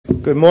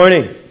Good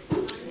morning.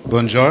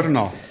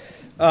 Buongiorno.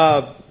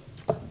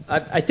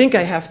 I think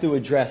I have to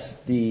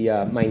address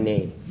my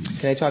name.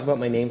 Can I talk about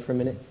my name for a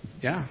minute?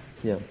 Yeah.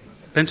 Yeah.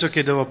 Penso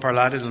che devo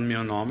parlare del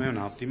mio nome un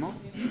attimo.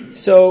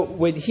 So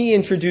when he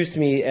introduced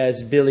me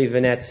as Billy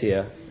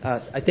Venezia,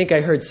 I think I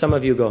heard some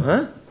of you go,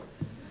 huh?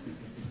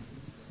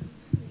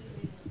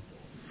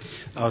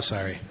 Oh,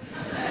 sorry.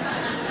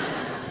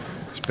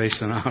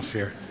 Spacing off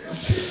here.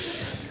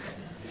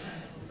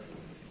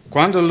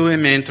 Quando lui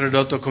mi ha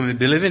introdotto come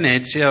Billy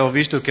Venezia, ho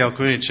visto che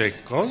alcuni dicono,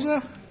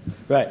 cosa?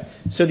 Right.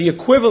 So the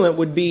equivalent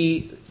would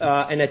be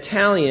an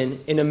Italian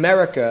in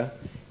America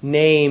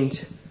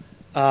named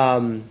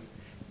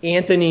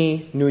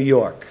Anthony New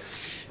York.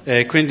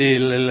 Quindi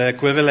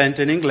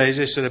l'equivalente in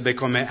inglese sarebbe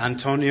come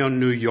Antonio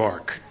New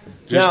York,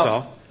 giusto?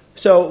 Now,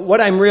 so what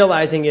I'm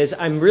realizing is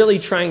I'm really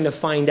trying to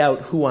find out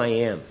who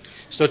I am.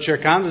 Sto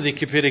cercando di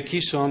capire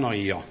chi sono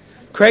io.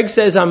 Craig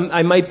says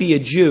I might be a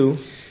Jew.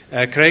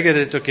 Craig ha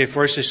detto che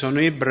forse sono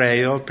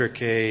ebreo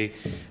perché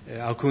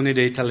alcuni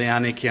dei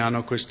italiani che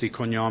hanno questi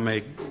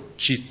cognome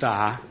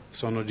città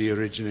sono di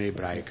origine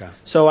ebraica.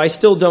 So I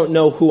still don't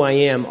know who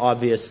I am,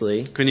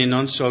 obviously. Quindi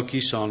non so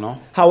chi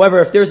sono.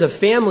 However, if there's a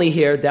family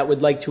here that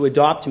would like to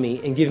adopt me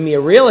and give me a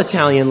real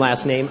Italian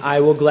last name, I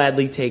will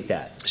gladly take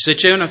that. Se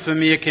c'è una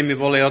famiglia che mi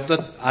vuole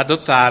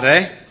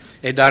adottare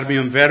e darmi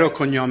un vero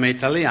cognome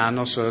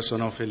italiano,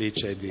 sono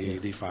felice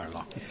di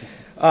farlo.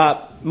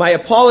 My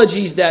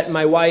apologies that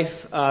my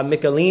wife,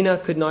 Michelina,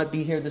 could not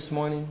be here this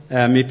morning.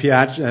 Mi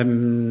piace,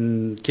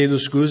 chiedo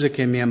scuse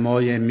che mia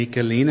moglie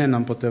Michelina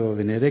non poteva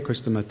venire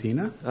questa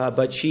mattina.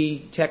 But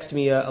she texted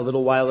me a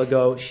little while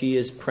ago. She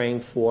is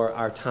praying for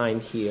our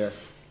time here,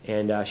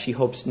 and she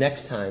hopes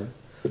next time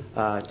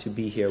to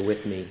be here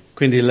with me.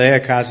 Quindi lei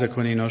a casa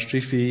con i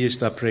nostri figli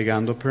sta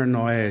pregando per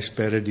noi e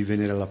spera di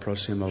venire la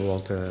prossima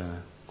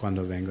volta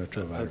quando vengo a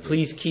trovarvi.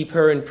 Please keep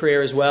her in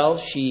prayer as well.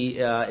 She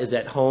is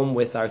at home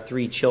with our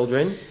 3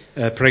 children.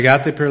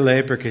 Pregate per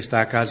lei perché sta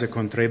a casa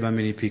con 3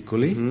 bambini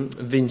piccoli.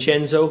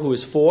 Vincenzo, who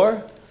is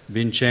 4.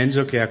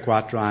 Vincenzo che ha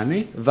 4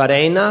 anni.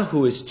 Varena,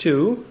 who is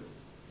 2.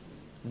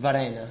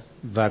 Varena.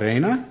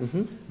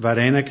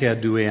 Varena che ha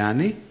 2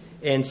 anni.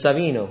 And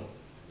Savino,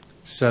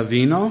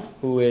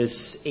 who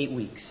is 8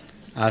 weeks.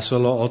 Ha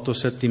solo 8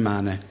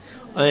 settimane.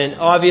 And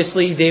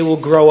obviously they will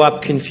grow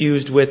up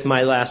confused with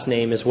my last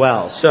name as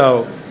well.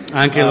 So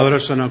anche loro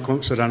saranno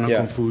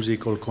confusi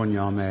col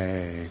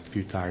cognome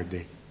più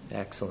tardi.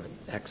 Excellent.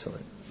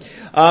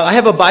 I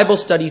have a Bible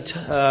study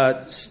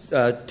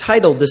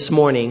titled this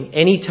morning,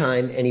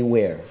 Anytime,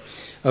 Anywhere.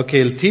 Ok,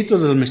 il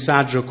titolo del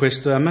messaggio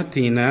questa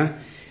mattina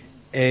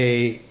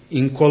è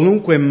In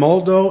qualunque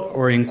modo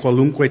o in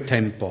qualunque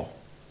tempo.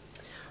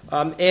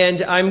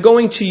 And I'm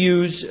going to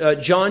use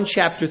John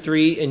chapter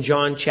 3 and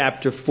John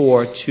chapter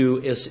 4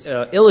 to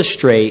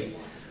illustrate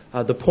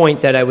the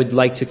point that I would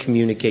like to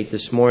communicate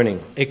this morning.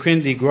 E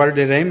quindi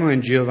guarderemo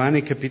in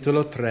Giovanni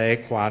capitolo 3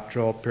 e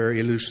 4 per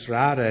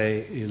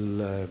illustrare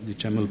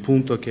il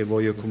punto che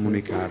voglio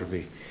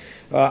comunicarvi.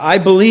 I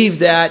believe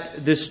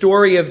that the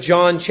story of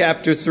John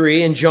chapter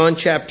 3 and John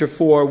chapter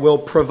 4 will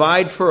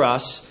provide for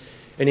us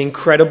an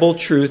incredible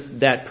truth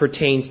that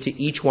pertains to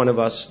each one of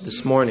us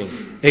this morning.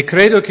 E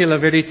credo che la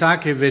verità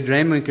che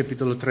vedremo in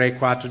capitolo 3 e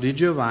 4 di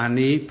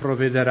Giovanni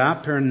provvederà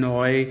per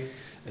noi,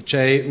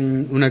 c'è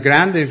una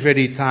grande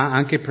verità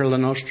anche per la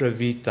nostra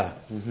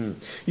vita.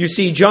 You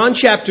see, John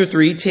chapter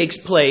 3 takes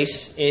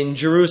place in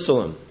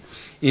Jerusalem.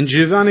 In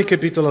Giovanni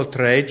capitolo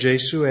 3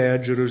 Gesù è a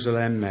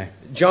Gerusalemme.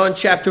 John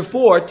chapter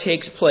 4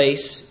 takes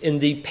place in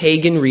the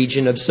pagan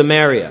region of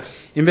Samaria.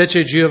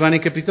 Invece Giovanni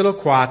capitolo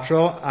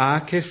 4 ha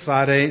a che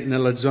fare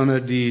nella zona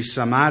di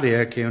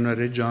Samaria, che è una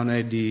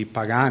regione di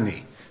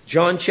pagani.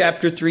 John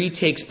chapter 3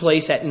 takes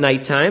place at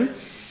nighttime.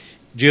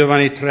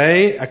 Giovanni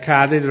 3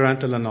 accade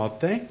durante la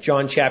notte.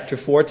 John chapter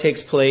 4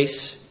 takes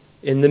place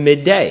in the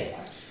midday.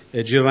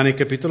 E Giovanni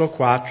capitolo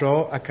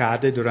 4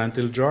 accade durante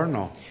il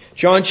giorno.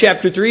 John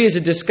chapter 3 is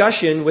a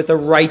discussion with a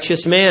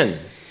righteous man.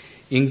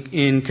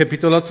 In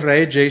capitolo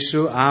 3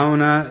 Gesù ha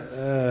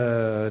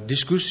una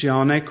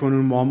discussione con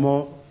un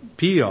uomo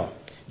pio.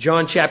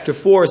 John chapter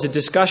 4 is a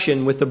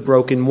discussion with a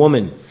broken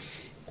woman.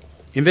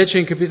 Invece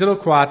in capitolo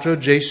 4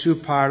 Gesù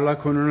parla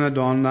con una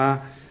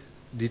donna,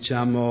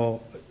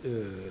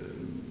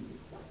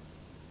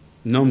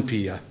 non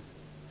pia.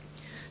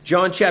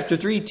 John chapter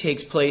 3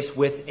 takes place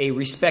with a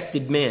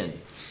respected man.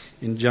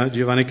 In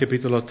Giovanni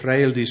capitolo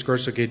 3 il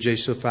discorso che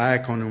Gesù fa è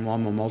con un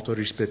uomo molto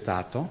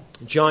rispettato.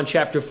 John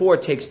chapter 4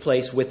 takes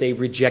place with a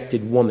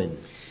rejected woman.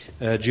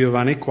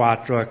 Giovanni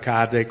 4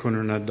 accade con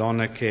una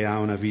donna che ha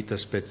una vita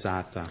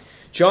spezzata.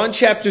 John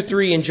chapter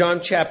 3 and John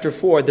chapter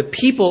 4, the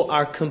people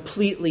are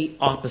completely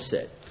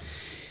opposite.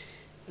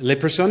 Le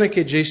persone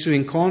che Gesù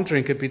incontra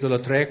in capitolo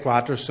 3 e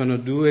 4 sono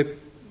 2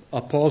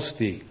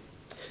 opposti.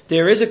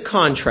 There is a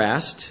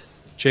contrast.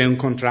 C'è un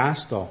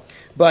contrasto.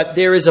 But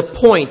there is a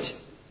point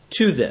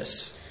to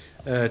this.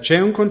 C'è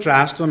un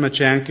contrasto, ma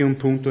c'è anche un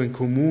punto in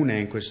comune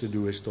in queste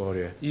 2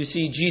 storie. You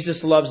see,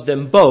 Jesus loves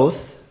them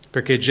both.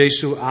 perché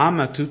Gesù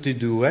ama tutti e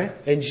due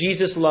and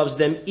Jesus loves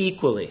them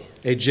equally.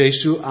 e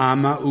Gesù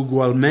ama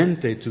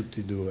ugualmente tutti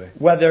e due.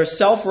 Whether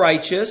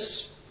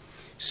self-righteous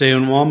Sei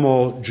un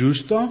uomo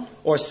giusto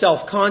or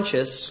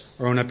self-conscious,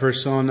 o una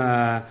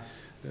persona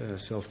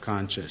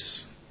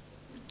self-conscious,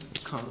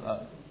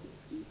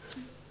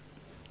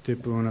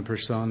 tipo una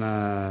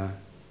persona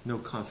no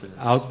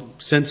confidence.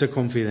 senza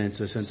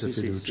confidenza, senza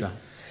fiducia.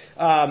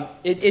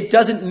 It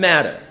doesn't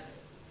matter.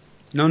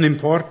 Non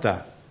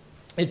importa.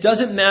 It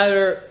doesn't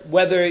matter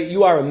whether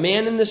you are a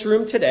man in this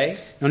room today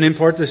Non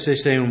importa se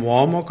sei un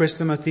uomo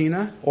questa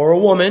mattina or a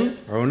woman,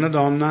 o una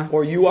donna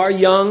or you are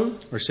young.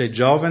 o sei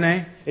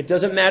giovane. It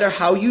doesn't matter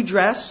how you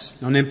dress.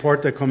 Non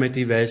importa come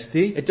ti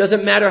vesti. It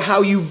doesn't matter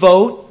how you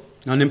vote.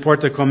 Non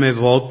importa come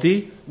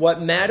voti. What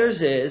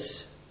matters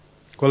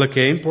Quello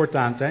che è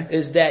importante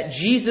is that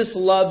Jesus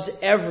loves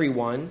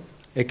everyone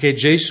è che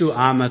Gesù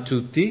ama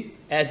tutti.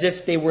 as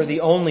if they were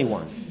the only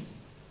one.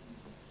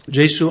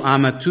 Gesù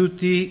ama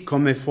tutti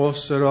come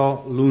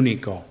fossero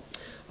l'unico.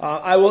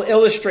 I will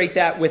illustrate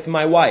that with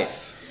my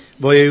wife.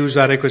 Voglio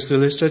usare questa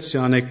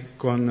illustrazione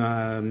con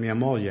mia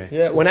moglie.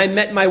 When I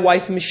met my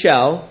wife,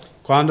 Michelle,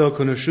 Quando ho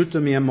conosciuto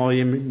mia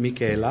moglie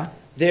Michela,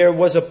 there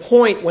was a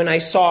point when I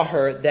saw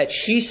her that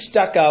she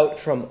stuck out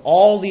from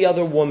all the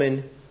other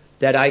women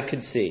that I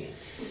could see.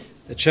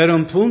 c'era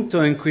un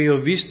punto in cui ho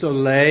visto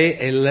lei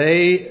e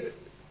lei,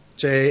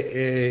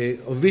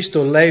 ho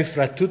visto lei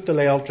fra tutte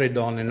le altre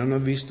donne, non ho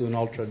visto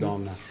un'altra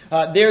donna.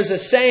 There's a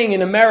saying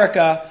in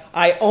America,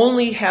 I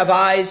only have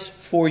eyes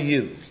for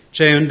you.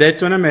 C'è un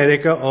detto in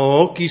America, ho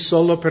occhi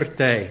solo per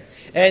te.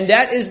 And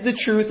that is the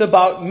truth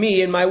about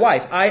me and my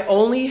wife. I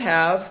only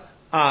have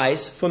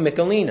eyes for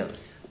Michelina.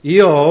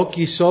 Io ho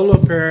occhi solo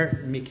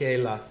per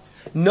Michela.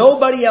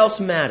 Nobody else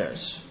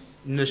matters.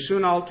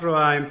 Nessun altro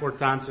ha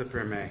importanza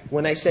per me.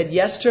 When I said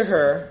yes to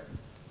her,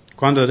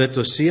 Quando ho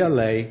detto sì a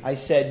lei, I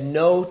said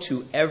no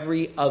to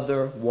every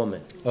other woman.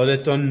 ho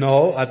detto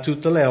no a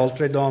tutte le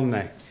altre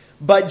donne.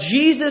 But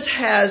Jesus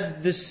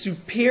has the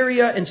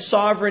superior and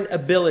sovereign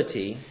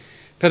ability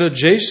Però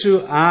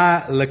Gesù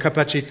ha la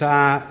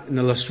capacità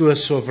nella sua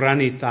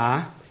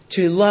sovranità.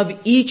 to love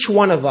each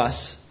one of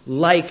us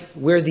like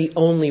we're the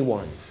only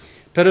one.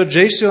 Però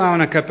Gesù ha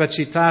una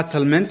capacità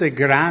talmente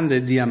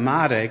grande di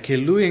amare che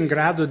Lui è in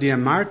grado di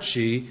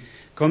amarci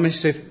come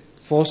se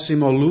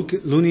fossimo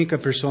l'unica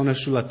persona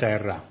sulla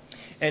terra.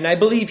 And I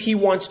believe He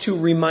wants to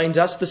remind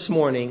us this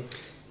morning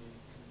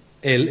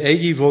E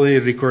Egli vuole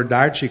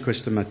ricordarci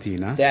questa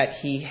mattina that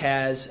He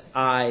has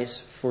eyes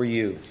for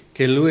you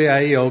che Lui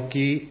ha gli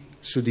occhi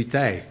su di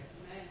te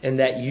and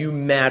that you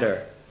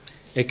matter.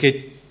 e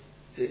che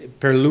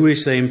per Lui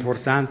sei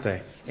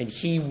importante And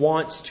He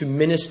wants to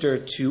minister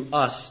to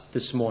us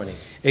this morning.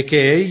 e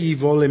che Egli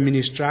vuole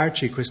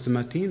ministrarci questa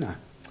mattina.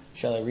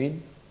 Shall I read?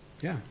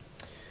 Yeah.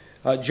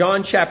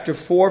 John chapter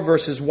 4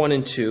 verses 1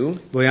 and 2.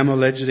 Vogliamo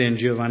leggere in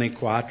Giovanni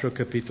 4,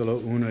 capitolo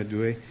 1 e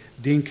 2.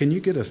 Dean, can you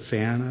get a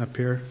fan up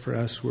here for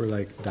us? We're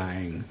like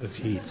dying of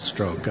heat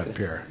stroke up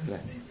here.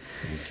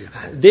 Thank you.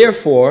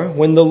 Therefore,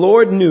 when the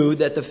Lord knew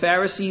that the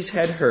Pharisees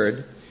had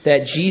heard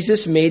that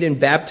Jesus made and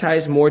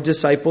baptized more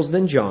disciples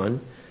than John,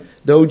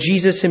 though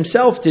Jesus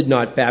himself did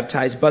not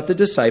baptize but the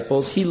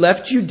disciples, he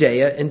left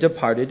Judea and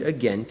departed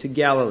again to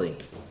Galilee.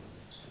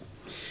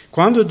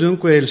 Quando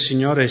dunque il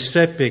Signore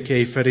seppe che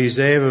i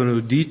farisei avevano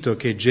udito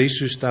che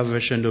Gesù stava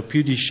facendo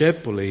più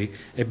discepoli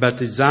e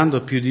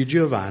battezzando più di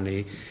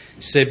Giovanni,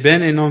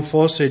 sebbene non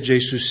fosse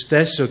Gesù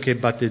stesso che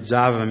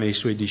battezzava ma i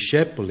suoi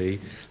discepoli,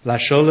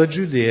 lasciò la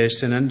Giudea e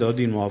se ne andò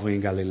di nuovo in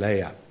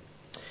Galilea.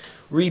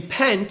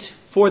 Repent,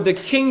 for the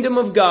kingdom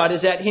of God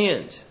is at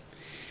hand.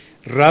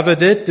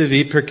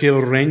 Ravvedetevi perché il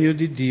regno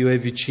di Dio è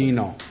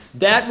vicino.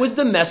 That was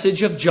the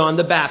message of John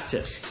the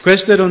Baptist.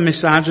 Questo era il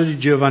messaggio di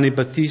Giovanni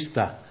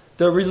Battista.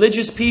 The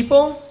religious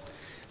people,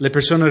 Le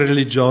persone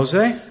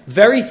religiose,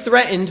 very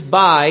threatened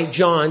by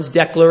John's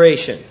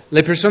declaration.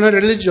 le persone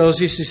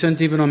religiose si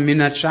sentivano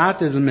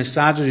minacciate dal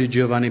messaggio di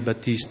Giovanni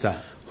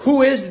Battista.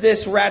 Who is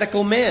this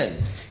radical man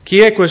Chi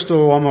è questo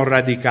uomo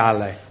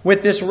radicale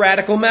with this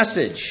radical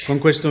message? con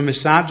questo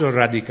messaggio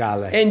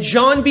radicale? And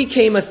John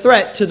became a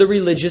threat to the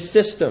religious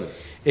system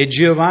E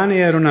Giovanni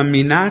era una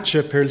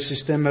minaccia per il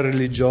sistema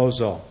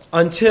religioso,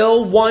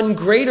 until one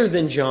greater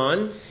than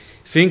John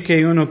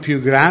finché uno più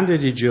grande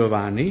di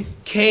Giovanni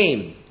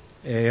came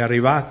è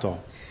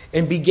arrivato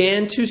and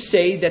began to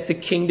say that the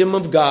kingdom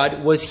of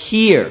God was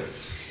here.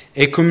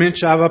 e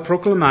cominciava a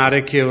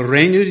proclamare che il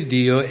regno di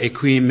Dio è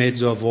qui in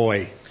mezzo a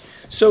voi.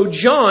 So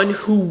John,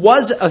 who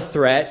was a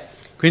threat,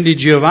 Quindi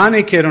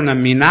Giovanni, che era una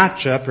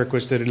minaccia per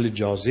questi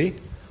religiosi,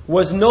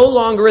 was no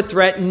longer a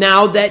threat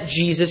now that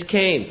Jesus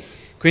came.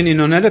 quindi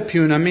non era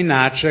più una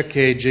minaccia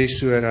che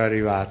Gesù era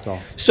arrivato.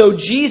 So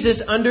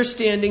Jesus,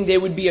 understanding there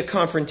would be a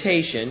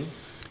confrontation,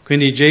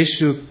 Quindi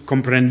Gesù,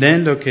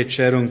 comprendendo che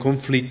c'era un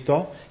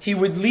conflitto, he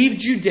would leave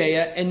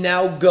Judea and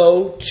now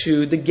go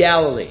to the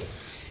Galilee.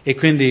 e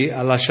quindi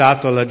ha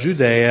lasciato la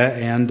Giudea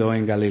e andò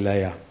in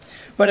Galilea.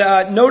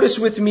 But notice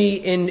with me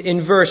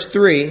in verse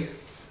 3,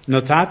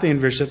 Notate in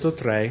versetto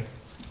 3,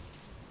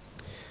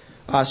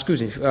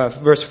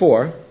 verse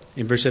 4.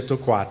 In versetto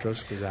 4,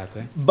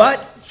 scusate. But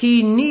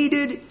he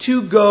needed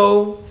to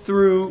go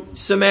through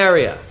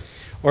Samaria.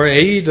 Ora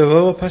egli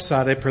doveva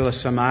passare per la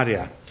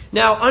Samaria.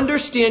 Now,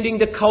 understanding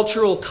the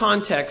cultural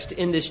context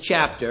in this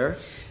chapter,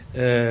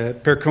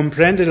 Per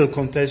comprendere il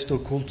contesto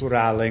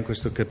culturale in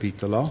questo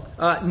capitolo,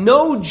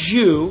 no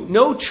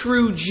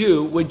true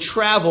Jew would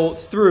travel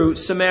through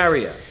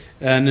Samaria.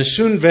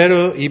 nessun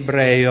vero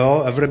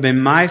ebreo avrebbe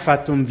mai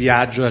fatto un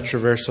viaggio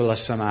attraverso la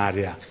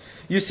Samaria.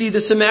 You see, the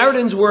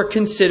Samaritans were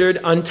considered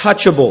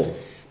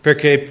untouchable.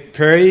 Perché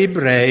per gli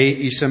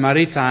ebrei i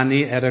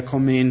samaritani era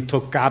come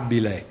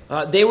intoccabile.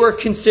 They were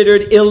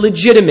considered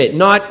illegitimate,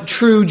 not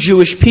true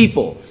Jewish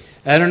people.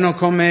 Erano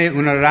come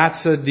una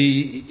razza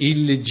di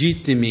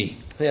illegittimi.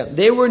 Yeah,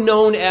 they were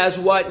known as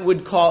what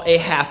would call a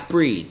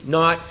half-breed,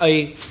 not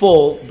a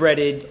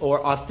full-breeded or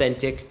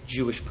authentic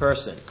Jewish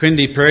person.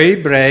 Quindi per gli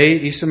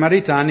ebrei i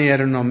samaritani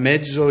erano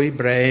mezzo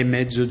ebrei,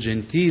 mezzo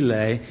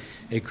gentile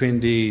e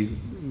quindi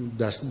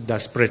da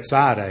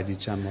sprezzare,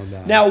 diciamo.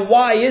 Now,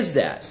 why is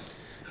that?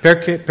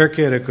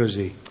 Perché era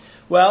così?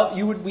 Well,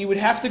 we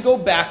would have to go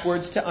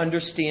backwards to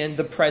understand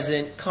the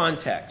present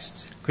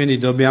context. Quindi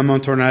dobbiamo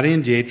tornare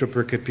indietro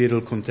per capire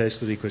il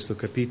contesto di questo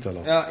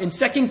capitolo. In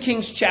 2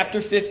 Kings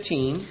chapter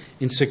 15,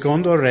 In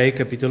Secondo Re,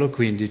 capitolo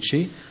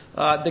 15,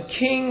 the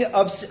king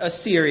of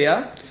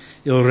Assyria,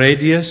 il re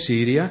di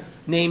Assiria,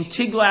 named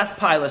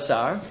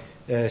Tiglath-Pileser,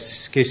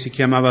 che si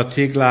chiamava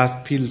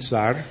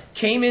Tiglath-Pilsar,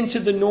 came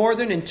into the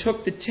northern and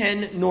took the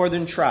 10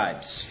 northern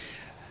tribes.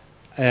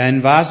 ha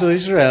invaso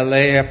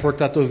Israele e ha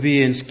portato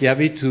via in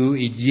schiavitù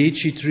i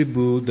 10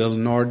 tribù del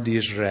nord di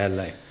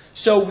Israele.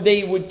 So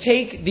they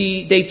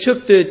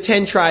took the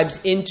 10 tribes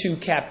into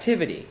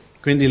captivity.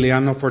 Quindi li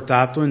hanno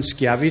portato in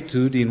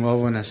schiavitù di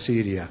nuovo in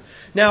Assiria.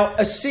 Now,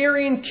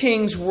 Assyrian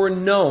kings were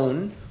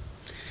known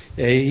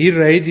E i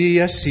re di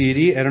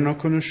Assiri erano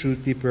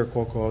conosciuti per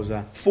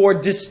qualcosa. for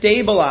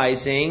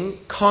destabilizing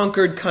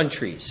conquered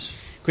countries.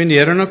 Quindi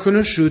erano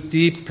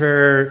conosciuti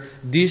per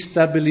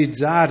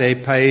destabilizzare i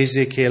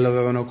paesi che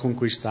l'avevano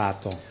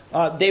conquistato.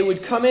 They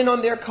would come in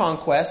on their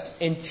conquest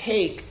and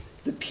take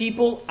the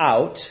people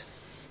out.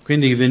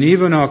 Quindi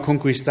venivano a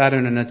conquistare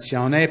una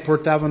nazione e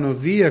portavano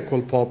via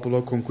quel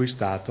popolo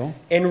conquistato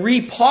And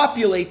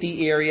repopulate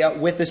the area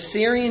with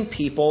Assyrian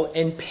people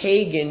and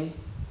pagan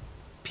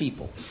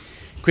people.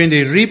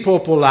 quindi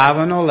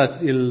ripopolavano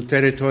il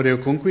territorio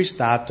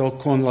conquistato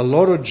con la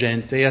loro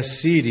gente,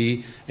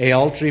 assiri e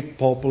altri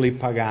popoli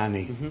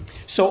pagani.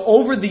 So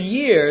over the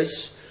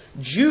years,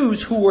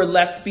 Jews who were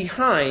left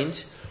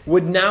behind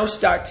would now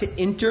start to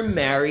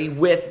intermarry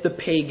with the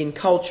pagan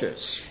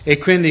cultures. E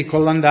quindi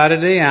con l'andare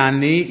dei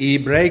anni gli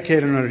ebrei che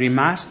erano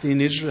rimasti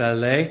in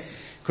Israele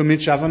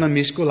cominciavano a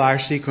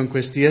mescolarsi con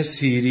questi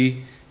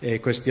assiri e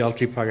questi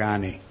altri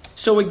pagani.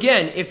 So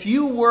again, if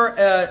you were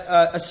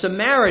a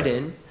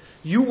Samaritan,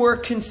 you were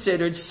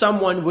considered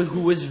someone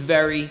who was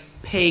very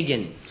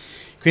pagan.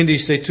 Quindi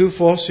se tu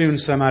fossi un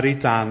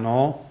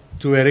samaritano,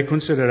 tu eri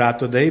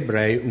considerato dai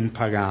ebrei un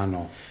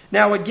pagano.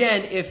 Now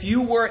again, if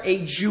you were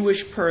a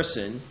Jewish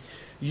person,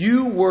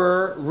 you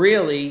were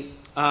really,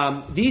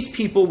 these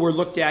people were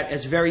looked at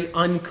as very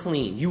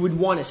unclean. You would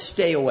want to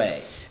stay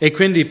away. E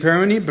quindi per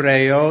un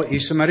ebreo i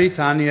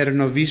samaritani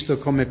erano visti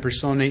come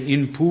persone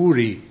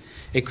impuri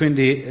e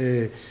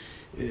quindi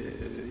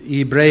gli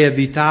ebrei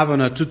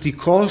evitavano a tutti i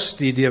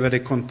costi di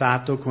avere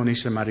contatto con i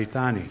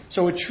samaritani.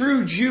 So a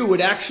true Jew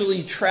would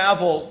actually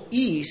travel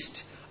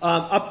east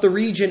up the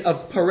region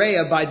of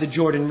Perea by the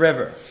Jordan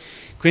River.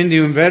 Quindi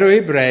un vero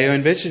ebreo,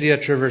 invece di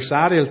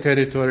attraversare il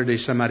territorio dei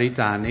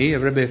samaritani,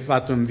 avrebbe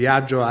fatto un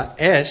viaggio a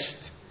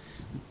est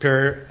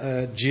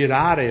per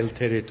girare il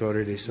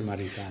territorio dei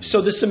samaritani.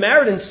 So the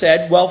Samaritans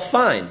said, well,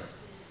 fine.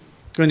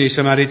 Quindi i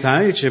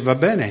samaritani dicevano,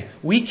 va bene,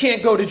 We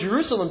can't go to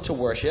Jerusalem to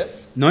worship,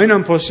 noi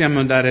non possiamo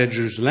andare a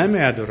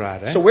Gerusalemme a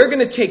adorare, so we're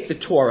going to take the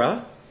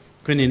Torah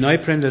quindi noi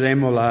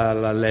prenderemo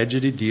la legge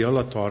di Dio,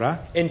 la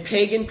Torah, and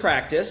pagan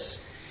practice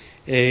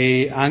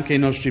e anche le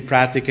nostre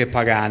pratiche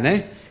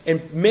pagane, and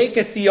make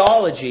a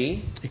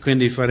theology, e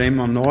quindi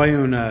faremo noi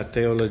una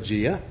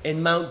teologia,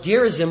 and Mount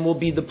Gerizim will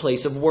be the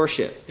place of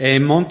worship. e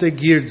Monte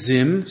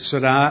Gerizim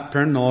sarà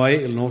per noi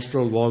il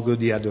nostro luogo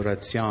di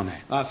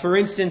adorazione. For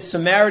instance,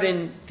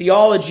 Samaritan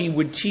theology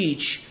would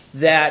teach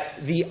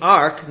that the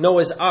ark,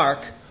 Noah's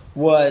ark,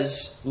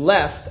 was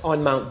left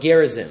on Mount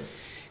Gerizim.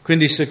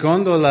 Quindi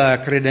secondo la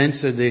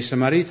credenza dei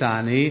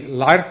Samaritani,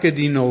 l'arca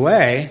di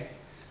Noè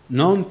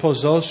non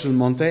posò sul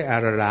monte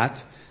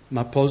Ararat,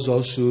 ma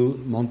posò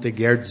sul monte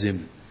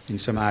Gerizim in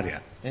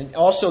Samaria. And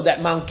also that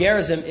Mount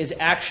Gerizim is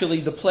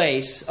actually the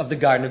place of the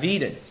Garden of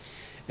Eden.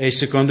 E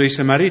secondo i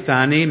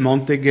Samaritani,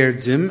 monte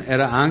Gerizim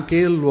era anche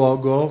il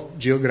luogo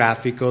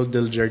geografico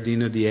del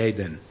giardino di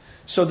Eden.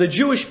 So the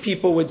Jewish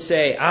people would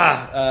say,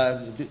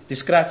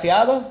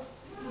 disgraziato?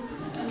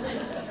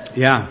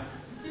 Yeah.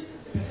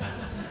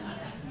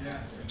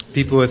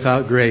 People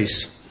without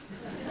grace.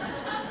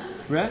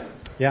 Right?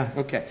 Yeah.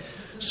 Okay.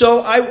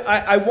 So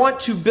I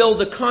want to build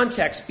a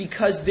context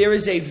because there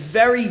is a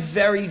very,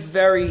 very,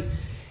 very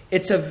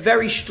It's a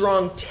very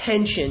strong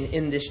tension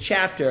in this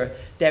chapter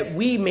that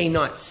we may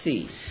not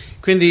see.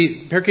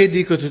 Quindi perché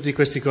dico tutte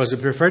queste cose?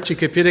 Per farci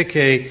capire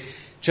che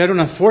c'era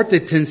una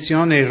forte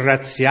tensione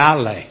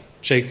razziale,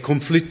 cioè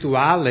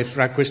conflittuale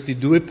fra questi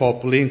due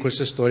popoli in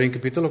questa storia in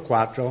capitolo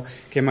 4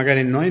 che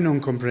magari noi non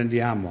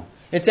comprendiamo.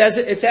 It's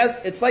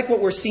like what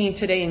we're seeing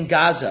today in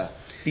Gaza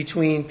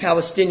between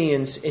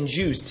Palestinians and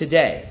Jews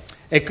today.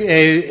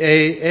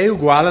 È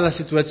uguale alla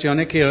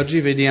situazione che oggi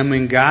vediamo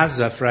in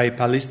Gaza fra i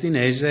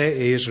palestinesi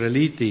e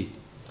israeliti.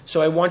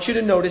 So I want you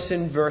to notice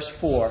in verse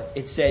 4,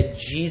 it said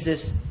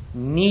Jesus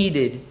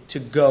needed to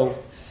go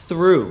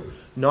through,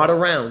 not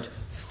around,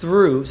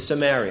 through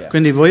Samaria.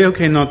 Quindi voglio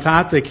che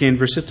notate che in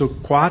versetto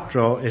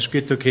 4 è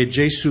scritto che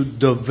Gesù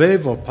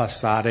doveva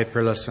passare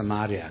per la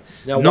Samaria,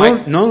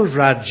 non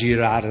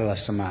raggirare la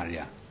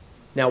Samaria.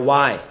 Now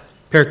why?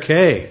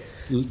 Perché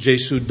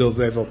Gesù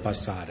doveva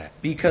passare?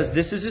 Because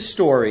this is a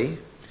story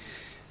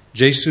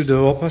Gesù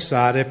doveva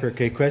passare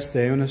perché questa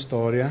è una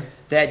storia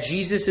that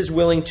Jesus is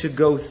willing to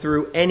go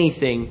through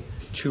anything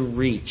to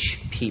reach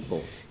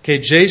people. che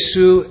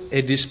Gesù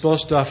è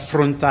disposto a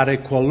affrontare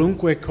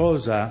qualunque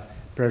cosa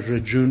per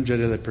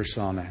raggiungere le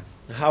persone.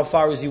 How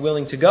far was he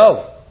willing to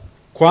go?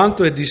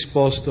 Quanto è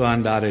disposto a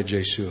andare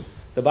Gesù?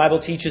 The Bible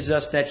teaches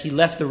us that he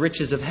left the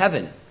riches of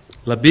heaven.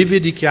 La Bibbia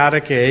dichiara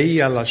che egli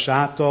ha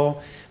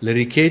lasciato le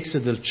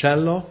ricchezze del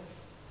cielo.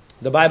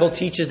 The Bible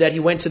teaches that he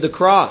went to the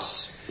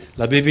cross.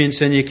 La Bibbia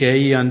insegna che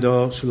egli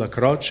andò sulla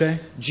croce.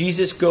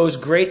 Jesus goes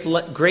great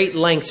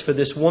lengths for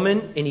this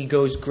woman, and he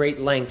goes great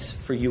lengths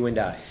for you and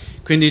I.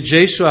 Quindi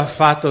Gesù ha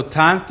fatto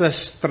tanta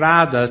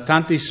strada,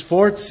 tanti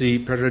sforzi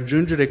per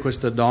raggiungere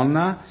questa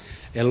donna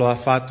e lo ha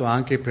fatto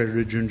anche per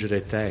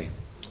raggiungere te.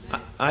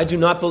 I do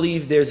not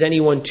believe there's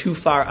anyone too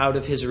far out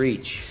of his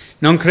reach.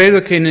 Non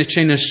credo che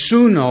c'è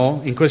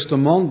nessuno in questo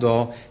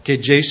mondo che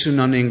Gesù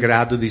non è in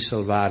grado di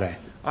salvare.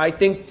 I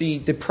think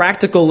the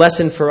practical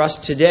lesson for us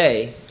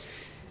today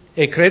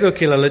E credo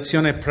che la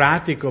lezione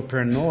pratica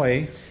per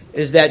noi,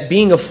 is that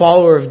being a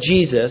follower of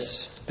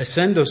Jesus,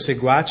 essendo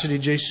seguaci di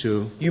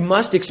Gesù, you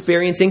must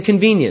experience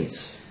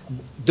inconvenience.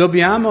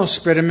 dobbiamo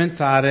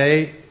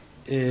sperimentare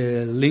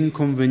le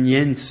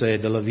inconvenienze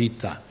della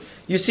vita.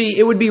 You see,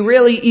 it would be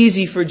really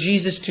easy for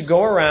Jesus to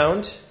go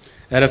around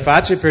Era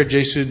facile per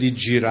Gesù di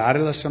girare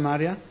la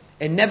Samaria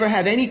and never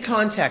have any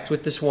contact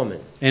with this woman.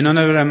 e non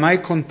avere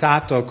mai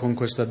contatto con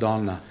questa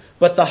donna.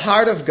 But the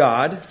heart of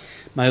God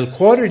Ma il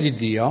cuore di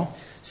Dio,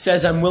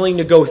 says, I'm willing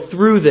to go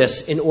through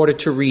this in order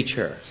to reach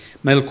her.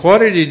 ma il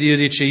cuore di Dio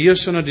dice io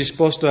sono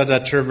disposto ad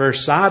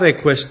attraversare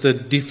questa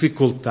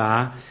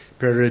difficoltà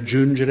per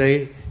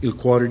raggiungere il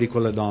cuore di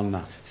quella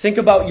donna. Think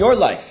about your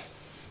life.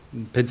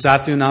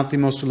 Pensate un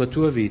attimo sulla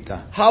tua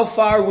vita. How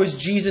far was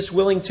Jesus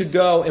willing to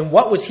go, and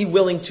what was he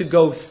willing to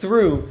go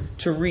through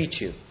to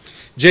reach you?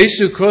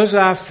 Gesù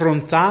cosa ha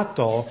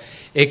affrontato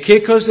e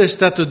che cosa è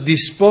stato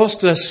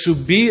disposto a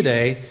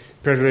subire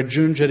per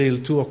raggiungere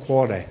il tuo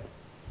cuore?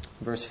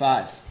 Verse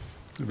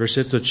 5.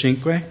 Versetto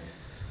 5.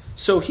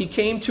 So he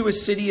came to a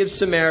city of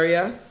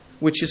Samaria,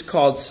 which is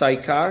called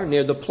Sychar,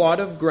 near the plot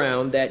of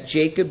ground that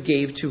Jacob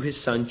gave to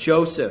his son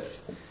Joseph.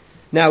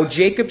 Now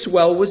Jacob's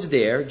well was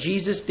there.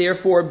 Jesus,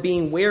 therefore,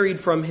 being wearied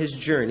from his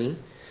journey,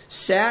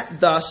 sat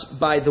thus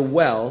by the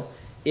well.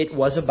 It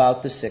was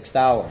about the 6th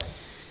hour.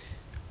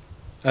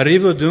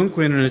 Arrivò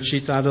dunque in una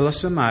città della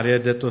Samaria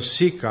detto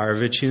Sicar,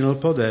 vicino al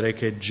podere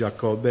che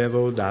Giacobbe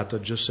aveva dato a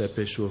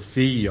Giuseppe suo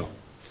figlio.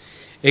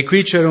 E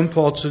qui c'era un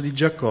pozzo di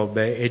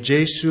Giacobbe e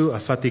Gesù,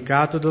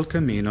 affaticato dal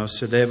cammino,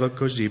 sedeva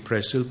così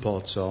presso il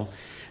pozzo.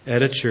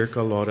 Era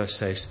circa l'ora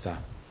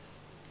sesta.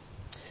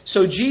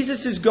 So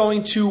Jesus is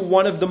going to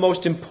one of the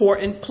most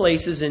important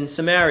places in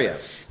Samaria.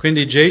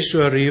 Quindi Gesù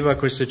arriva a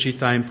questa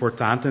città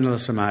importante nella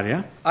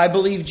Samaria. I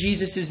believe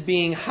Jesus is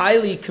being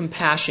highly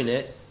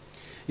compassionate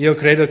Io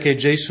credo che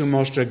Gesù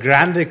mostra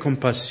grande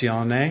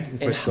compassione in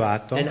questo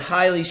atto. and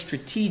highly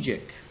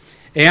strategic.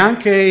 E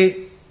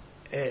anche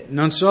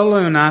non solo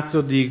è un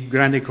atto di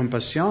grande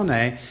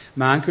compassione,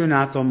 ma anche un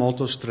atto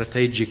molto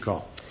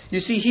strategico. You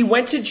see, he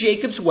went to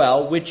Jacob's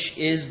well, which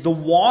is the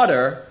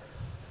water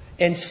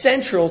and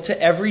central to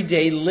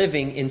everyday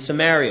living in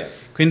Samaria.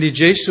 Quindi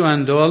Gesù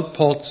andò al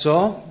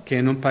pozzo, che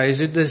in un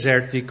paese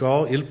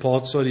desertico, il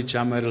pozzo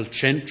diciamo era il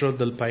centro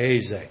del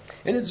paese.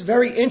 And it's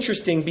very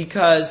interesting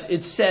because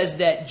it says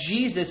that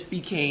Jesus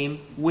became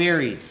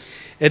wearied.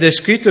 Ed è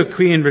scritto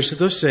qui in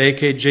versetto 6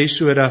 che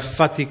Gesù era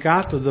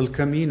affaticato dal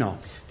cammino.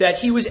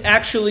 That he was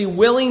actually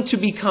willing to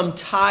become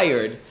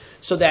tired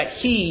so that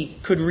he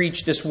could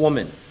reach this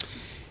woman.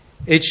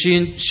 E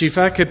ci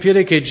fa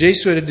capire che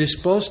Gesù era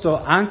disposto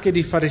anche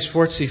di fare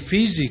sforzi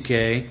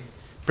fisici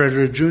per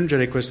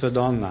raggiungere questa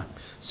donna.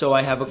 So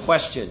I have a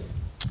question.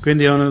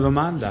 Quindi ho una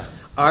domanda.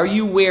 Are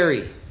you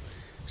weary?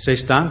 Sei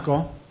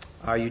stanco?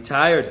 Are you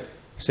tired?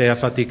 Sei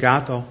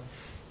affaticato?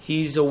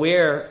 He's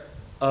aware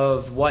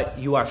of what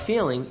you are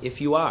feeling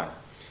if you are.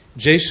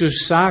 Gesù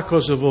sa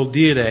cosa vuol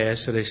dire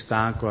essere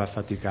stanco e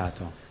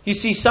affaticato. You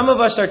see, some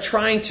of us are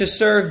trying to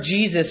serve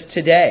Jesus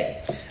today.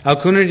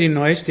 Alcuni di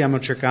noi stiamo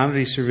cercando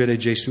di servire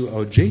Gesù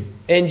oggi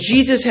And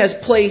Jesus has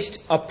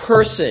placed a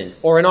person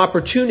or an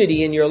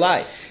opportunity in your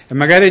life. e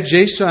magari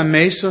Gesù ha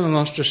messo nella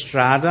nostra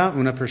strada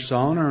una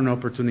persona,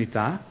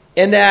 un'opportunità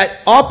And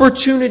that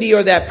opportunity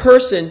or that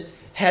person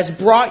has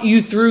brought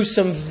you through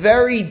some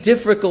very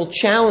difficult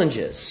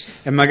challenges.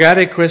 e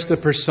magari questa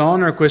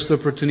persona o questa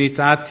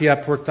opportunità ti ha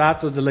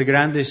portato delle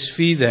grandi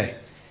sfide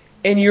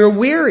And you're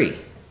weary.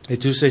 e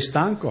tu sei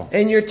stanco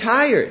And you're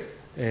tired.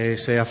 e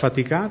sei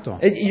affaticato.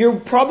 And you're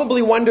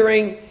probably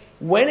wondering,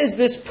 when is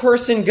this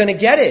person going to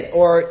get it?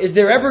 Or is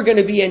there ever going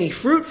to be any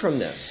fruit from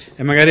this?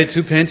 E magari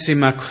tu pensi,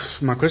 ma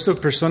questa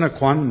persona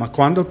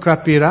quando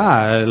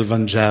capirà il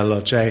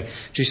Vangelo? Cioè,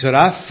 ci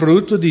sarà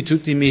frutto di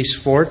tutti i miei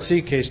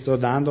sforzi che sto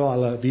dando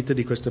alla vita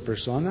di questa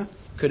persona?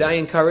 Could I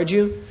encourage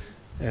you?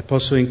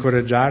 Posso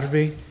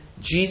incoraggiarvi?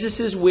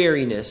 Jesus'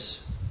 weariness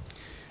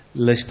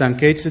Le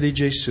stanchezze di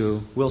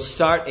Gesù will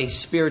start a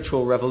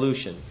spiritual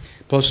revolution.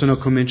 possono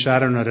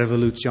cominciare una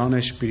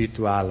rivoluzione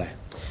spirituale.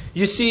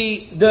 You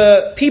see,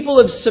 the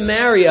people of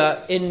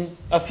Samaria, in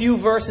a few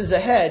verses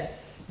ahead,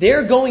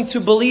 they're going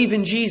to believe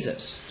in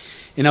Jesus.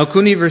 In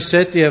alcuni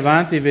versetti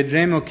avanti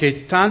vedremo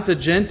che tanta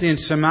gente in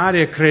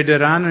Samaria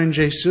crederanno in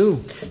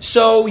Gesù.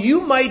 So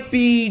you might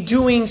be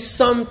doing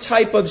some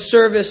type of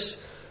service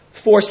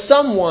for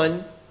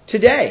someone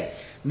today.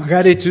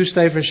 Magari tu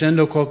stai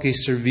facendo qualche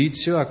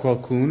servizio a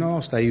qualcuno,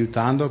 stai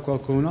aiutando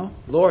qualcuno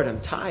Lord, I'm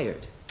tired.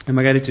 e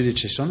magari tu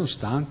dici sono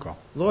stanco.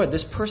 Lord,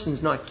 this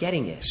person's not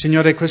getting it.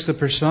 Signore, questa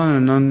persona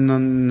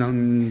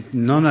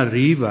non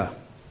arriva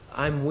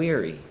I'm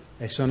weary.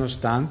 e sono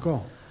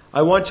stanco.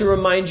 I want to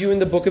remind you in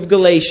the book of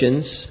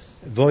Galatians,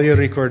 Voglio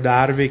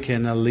ricordarvi che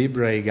nel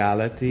libro ai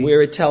Galati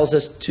where it tells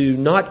us to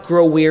not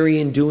grow weary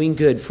in doing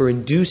good, for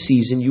in due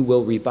season you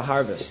will reap a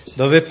harvest.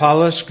 dove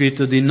Paolo ha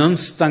scritto di non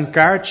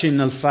stancarci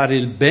nel fare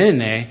il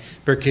bene,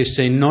 perché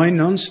se noi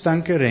non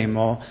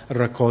stancheremo,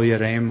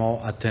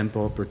 raccoglieremo a tempo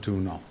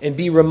opportuno. And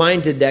be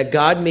reminded that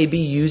God may be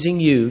using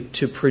you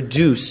to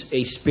produce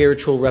a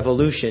spiritual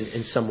revolution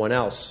in someone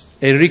else.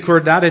 E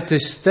ricordare te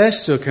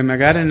stesso che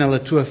magari nella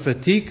tua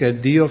fatica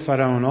Dio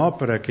farà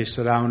un'opera che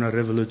sarà una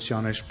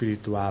rivoluzione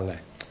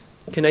spirituale.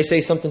 Can I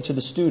say something to the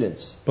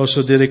students?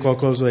 Posso dire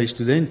qualcosa ai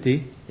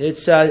studenti?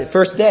 It's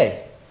first day.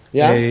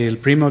 Yeah? È il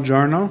primo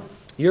giorno?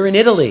 You're in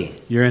Italy.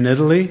 You're in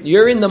Italy?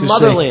 You're in the Tu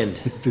motherland.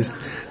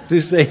 tu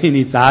sei in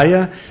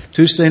Italia,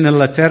 tu sei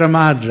nella terra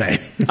madre.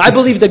 I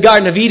believe the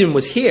Garden of Eden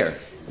was here.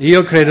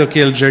 Io credo che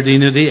il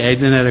giardino di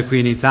Eden era qui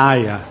in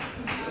Italia.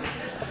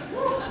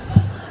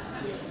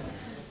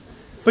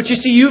 But you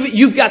see,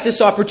 you've got this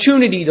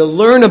opportunity to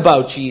learn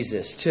about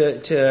Jesus,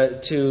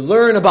 to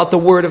learn about the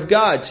Word of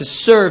God, to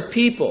serve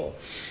people.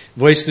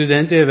 Voi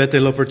studenti avete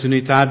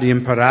l'opportunità di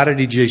imparare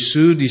di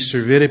Gesù, di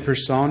servire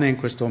persone in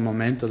questo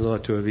momento della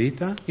tua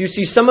vita. You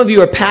see, some of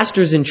you are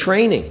pastors in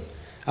training,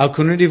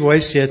 Alcuni di voi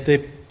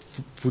siete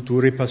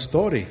futuri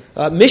pastori,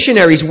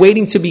 missionaries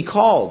waiting to be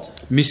called,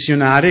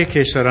 missionari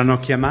che saranno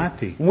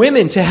chiamati,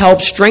 women to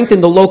help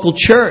strengthen the local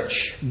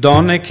church.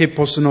 donne che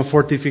possono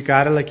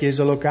fortificare la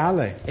chiesa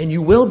locale. And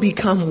you will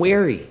become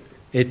weary.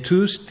 E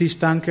tu ti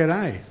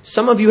stancherai.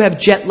 Some of you have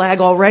jet lag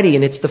already,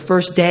 and it's the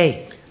first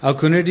day.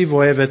 Alcuni di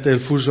voi avete il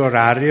fuso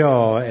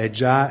orario e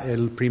già è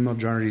il primo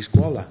giorno di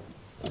scuola.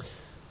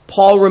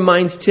 Paul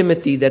reminds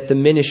Timothy that the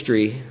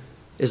ministry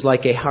is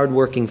like a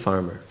hard-working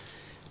farmer.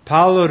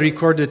 Paolo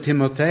ricorda a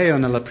Timoteo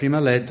nella prima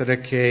lettera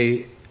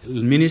che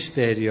il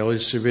ministero,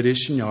 il servire il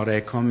Signore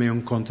è come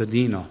un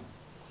contadino.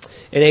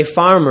 And a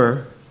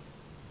farmer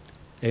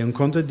E un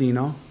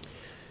contadino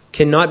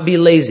cannot be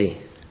lazy,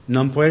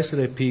 non può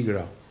essere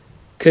pigro,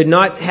 could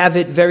not have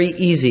it very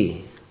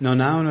easy, non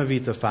ha una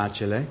vita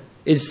facile,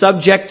 is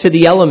subject to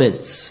the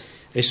elements,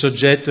 è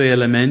soggetto agli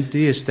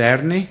elementi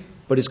esterni,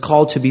 but is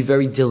called to be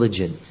very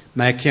diligent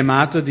ma è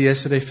chiamato di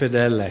essere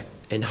fedele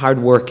and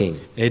hardworking.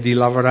 e di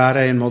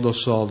lavorare in modo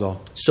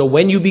sodo. So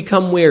when you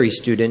become weary,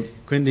 student,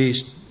 Quindi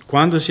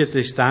quando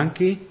siete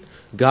stanchi,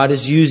 God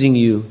is using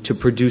you to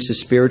produce a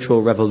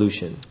spiritual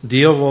revolution.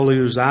 Dio vuole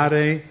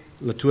usare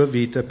la tua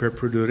vita per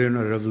produrre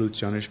una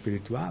rivoluzione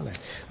spirituale.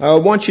 I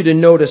want you to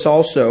notice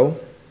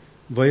also,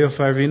 Voglio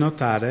farvi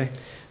notare,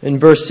 in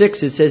verse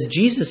 6 it says,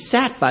 Jesus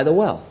sat by the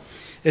well.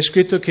 è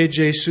scritto che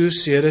Gesù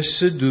si era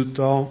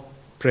seduto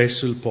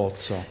presso il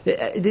pozzo.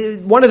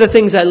 One of the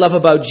things I love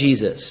about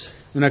Jesus,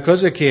 Una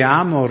cosa che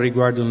amo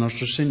riguardo il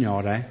nostro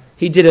Signore,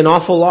 he did an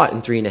awful lot in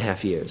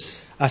 3.5 years.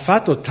 ha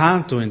fatto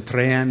tanto in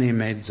 3 anni e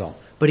mezzo,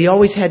 But he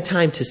always had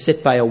time to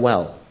sit by a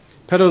well.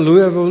 però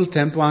lui aveva il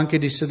tempo anche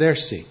di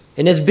sedersi.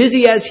 And as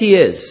busy as he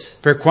is,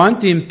 Per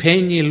quanti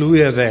impegni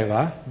lui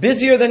aveva,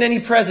 busier than any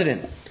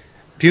president,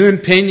 più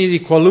impegni di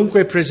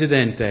qualunque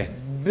presidente,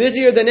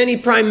 busier than any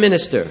prime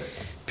minister,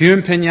 più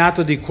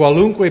impegnato di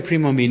qualunque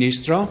primo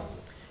ministro,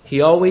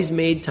 he always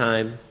made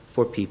time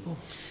for people.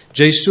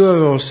 Gesù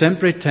aveva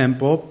sempre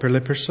tempo per le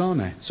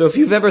persone. So if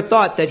you've ever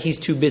thought that he's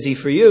too busy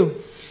for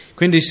you,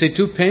 Quindi se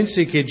tu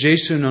pensi che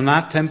Gesù non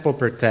ha tempo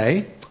per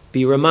te,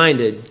 be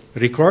reminded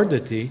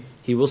ricordati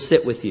he will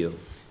sit with you.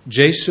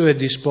 Gesù è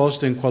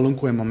disposto in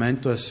qualunque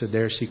momento a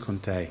sedersi con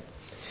te.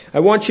 I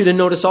want you to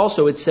notice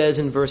also it says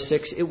in verse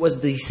 6, it was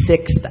the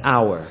 6th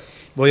hour.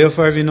 Voglio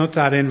farvi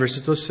notare in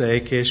versetto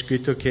 6 che è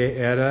scritto che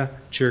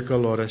era circa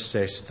l'ora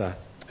sesta.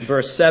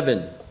 Verse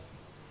 7.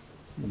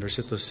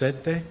 Versetto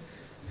 7.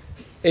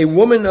 A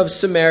woman of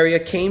Samaria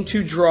came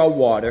to draw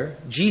water.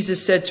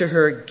 Jesus said to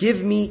her,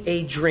 "Give me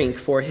a drink,"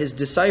 for his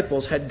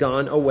disciples had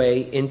gone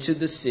away into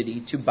the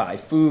city to buy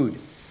food.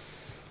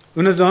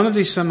 Una donna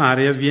di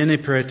Samaria viene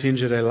per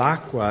attingere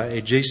l'acqua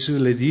e Gesù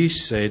le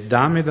disse: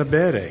 "Dammi da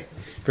bere",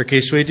 perché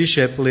i suoi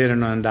discepoli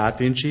erano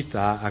andati in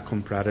città a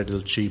comprare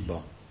del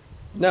cibo.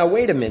 Now,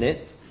 wait a minute.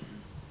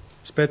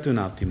 Aspetta un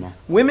attimo.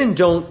 Women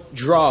don't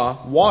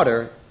draw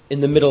water in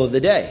the middle of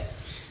the day.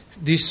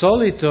 Di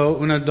solito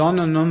una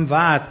donna non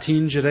va a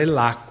attingere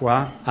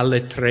l'acqua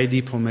alle 3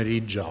 di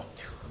pomeriggio.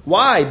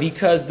 Why?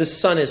 Because the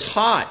sun is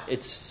hot.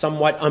 It's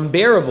somewhat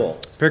unbearable.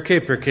 Perché?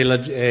 Perché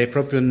è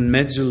proprio in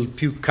mezzo al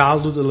più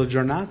caldo della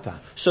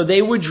giornata. So they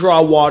would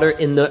draw water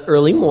in the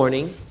early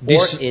morning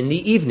or in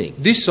the evening.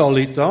 Di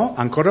solito,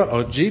 ancora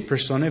oggi,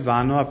 persone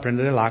vanno a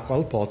prendere l'acqua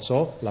al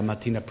pozzo la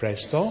mattina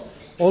presto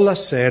o la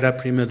sera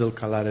prima del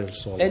calare del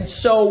sole. And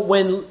so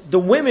when the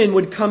women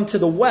would come to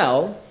the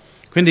well,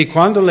 Quindi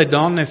quando le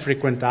donne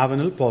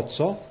frequentavano il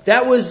pozzo,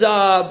 that was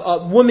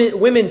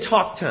women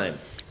talk time.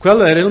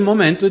 quello era il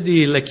momento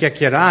di le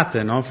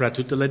chiacchierate, no? Fra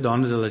tutte le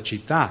donne della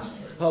città.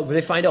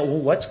 They find out, well,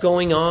 what's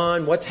going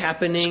on, what's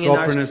happening in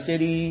Scoprono our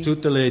city.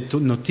 tutte le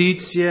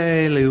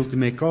notizie, le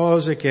ultime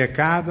cose che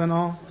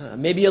accadono,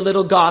 Maybe a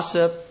little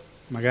gossip,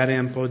 magari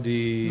un po'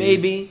 di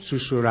Maybe.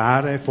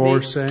 sussurrare,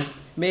 forse,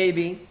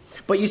 maybe.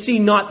 But you see,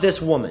 not this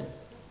woman.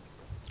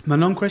 ma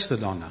non questa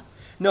donna.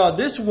 No,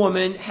 this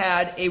woman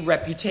had a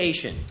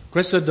reputation.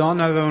 Questa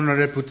donna aveva una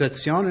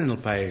reputazione nel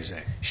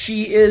paese.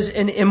 She is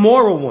an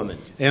immoral woman.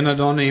 È una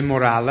donna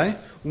immorale.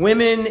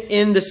 Women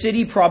in the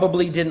city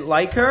probably didn't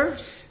like her.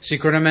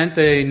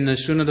 Sicuramente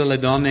nessuna delle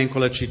donne in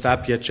quella città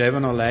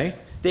piacevano a lei.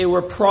 They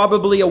were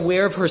probably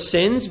aware of her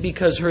sins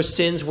because her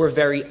sins were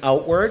very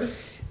outward.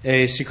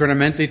 E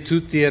sicuramente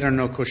tutti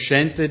erano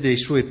coscienti dei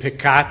suoi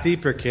peccati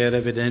perché era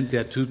evidente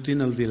a tutti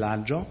nel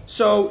villaggio.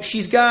 So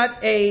she's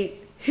got a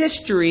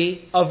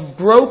history of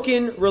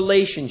broken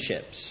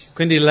relationships.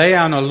 Quindi lei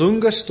ha una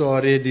lunga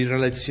storia di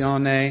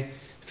relazioni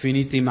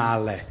finite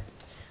male.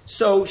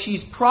 So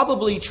she's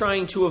probably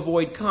trying to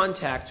avoid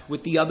contact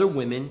with the other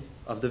women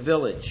of the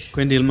village.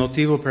 Quindi il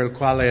motivo per il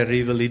quale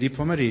arriva lì di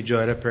pomeriggio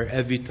era per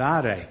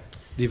evitare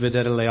di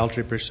vedere le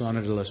altre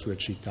persone della sua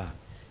città.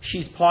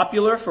 She's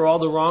popular for all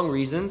the wrong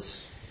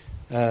reasons.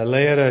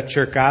 Lei era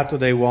cercato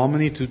dai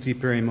uomini tutti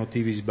per i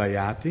motivi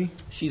sbagliati.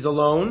 She's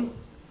alone,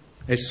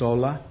 È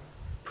sola,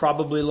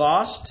 probably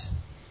lost,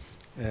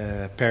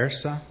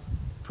 persa.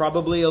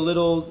 probably a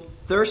little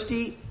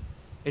thirsty,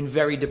 and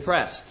very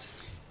depressed.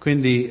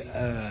 Quindi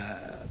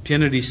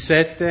piena di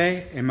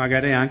sete e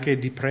magari anche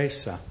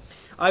depressa.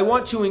 I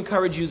want to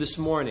encourage you this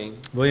morning.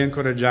 Voglio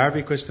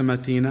incoraggiarvi questa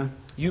mattina.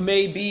 You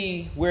may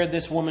be where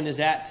this woman is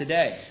at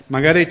today.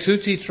 Magari tu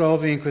ti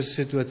trovi in questa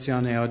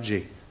situazione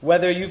oggi.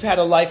 Whether you've had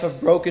a life of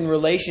broken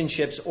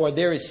relationships or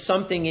there is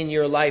something in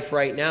your life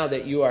right now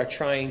that you are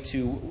trying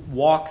to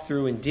walk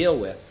through and deal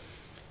with.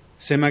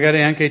 Se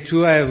magari anche tu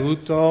hai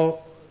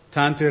avuto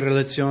tante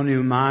relazioni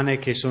umane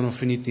che sono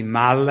finite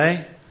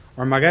male,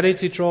 o magari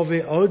ti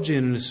trovi oggi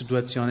in una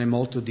situazione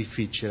molto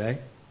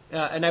difficile.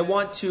 And I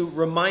want to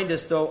remind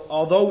us, though,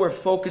 although we're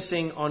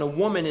focusing on a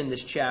woman in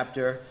this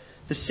chapter,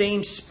 the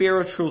same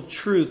spiritual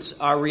truths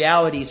are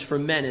realities for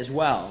men as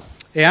well.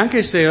 E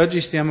anche se oggi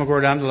stiamo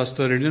guardando la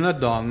storia di una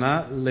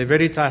donna, le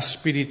verità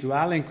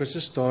spirituali in questa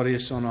storia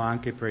sono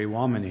anche per gli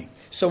uomini.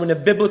 So in a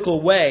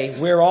biblical way,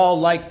 we're all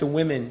like the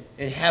women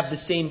and have the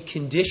same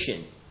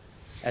condition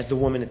as the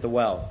woman at the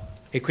well.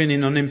 E quindi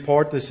non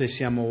importa se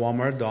siamo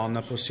uomo o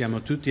donna,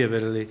 possiamo tutti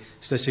avere le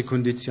stesse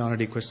condizioni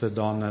di questa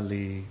donna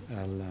lì,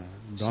 la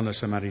donna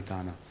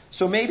samaritana.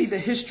 So maybe the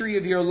history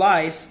of your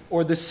life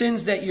or the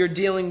sins that you're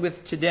dealing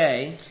with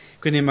today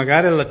Quindi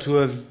magari il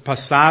tuo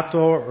passato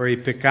o i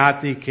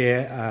peccati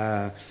che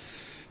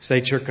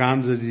stai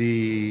cercando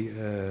di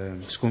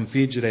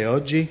sconfiggere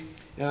oggi,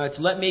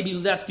 maybe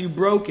left you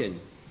broken,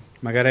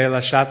 magari hai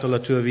lasciato la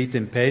tua vita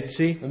in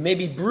pezzi, or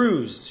maybe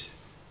bruised,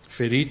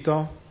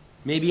 ferito,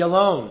 maybe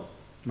alone.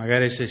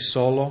 magari sei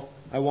solo.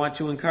 I want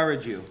to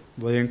encourage you.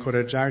 Voglio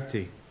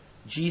incoraggiarti.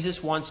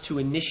 Jesus wants to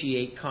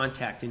initiate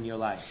contact in your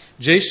life.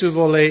 Gesù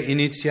vuole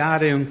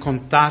iniziare un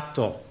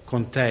contatto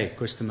con te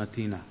questa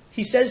mattina.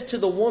 He says to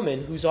the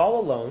woman who's all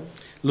alone,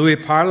 Lui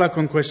parla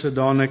con questa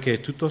donna che è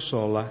tutto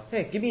sola.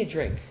 "Hey, give me a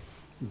drink."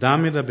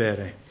 Dammi da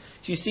bere.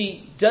 So you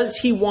see, does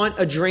he want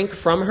a drink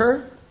from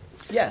her?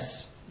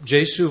 Yes.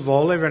 Gesù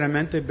vuole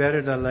veramente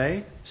bere da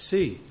lei?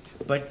 Sì.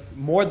 But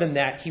more than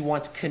that, he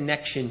wants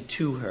connection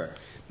to her.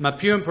 Ma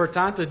più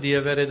importante di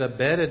avere da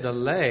bere da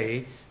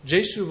lei,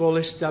 Gesù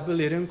vuole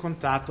stabilire un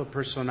contatto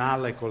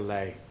personale con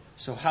lei.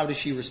 So how does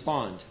she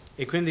respond?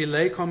 E quindi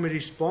lei come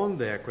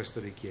risponde a questa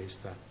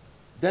richiesta?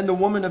 Then the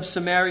woman of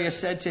Samaria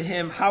said to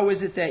him, "How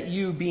is it that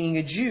you, being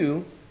a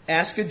Jew,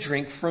 ask a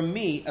drink from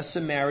me, a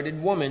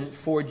Samaritan woman,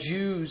 for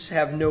Jews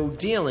have no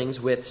dealings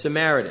with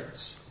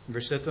Samaritans.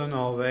 Versetto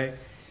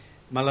 9.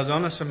 Ma la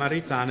donna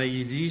samaritana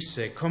gli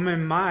disse: come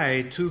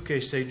mai tu che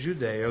sei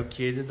giudeo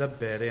chiedi da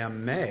bere a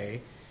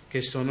me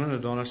che sono una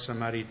donna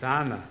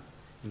samaritana?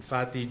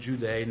 Infatti i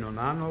giudei non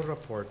hanno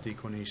rapporti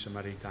con i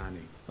samaritani.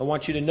 I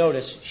want you to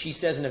notice, she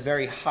says in a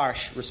very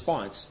harsh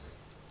response,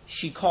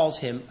 she calls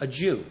him a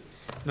Jew.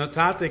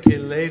 Notate che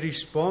lei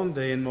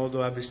risponde in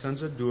modo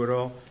abbastanza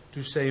duro: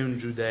 tu sei un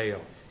giudeo.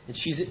 And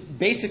she's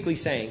basically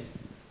saying,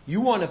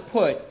 you want to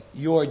put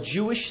your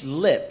Jewish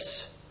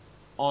lips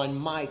on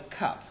my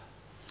cup.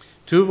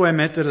 Tu vuoi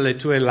mettere le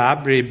tue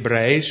labbra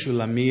ebrei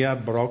sulla mia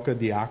brocca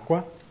di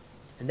acqua?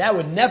 And that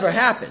would never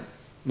happen.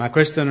 Ma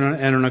questa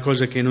era una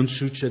cosa che non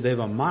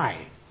succedeva mai.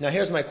 Now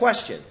here's my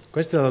question.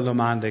 Questa è la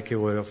domanda che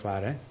voglio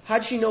fare.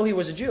 How'd she know he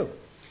was a Jew?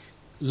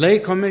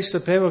 Lei come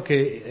sapeva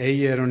che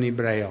egli era un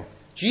ebreo?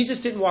 Jesus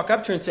didn't walk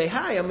up to her and say,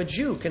 hi, I'm a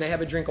Jew, can I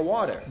have a drink of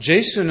water?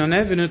 Gesù non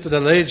è venuto da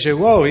lei e dice: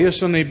 wow, io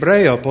sono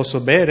ebreo, posso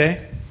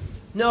bere?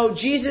 No,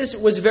 Jesus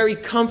was very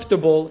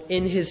comfortable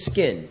in his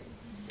skin.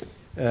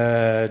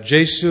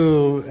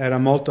 Gesù era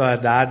molto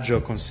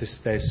adagio con se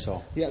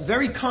stesso. Yeah,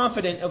 very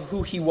confident of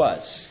who he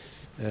was.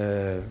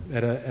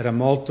 Era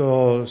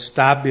molto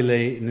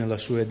stabile nella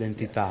sua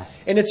identità.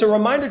 And it's a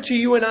reminder to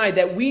you and I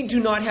that we do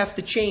not have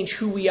to change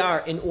who we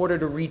are in order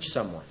to reach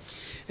someone.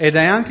 Ed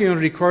è anche un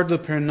ricordo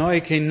per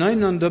noi che noi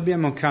non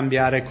dobbiamo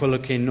cambiare quello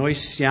che noi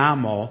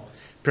siamo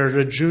per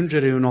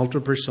raggiungere un'altra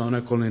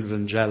persona con il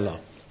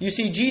Vangelo. You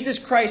see, Jesus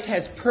Christ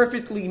has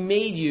perfectly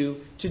made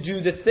you to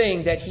do the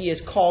thing that he has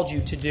called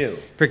you to do.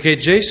 Perché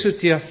Gesù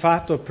ti ha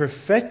fatto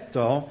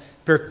perfetto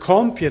per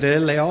compiere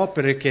le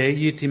opere che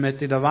egli ti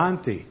mette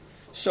davanti.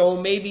 So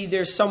maybe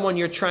there's someone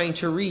you're trying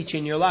to reach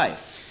in your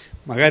life.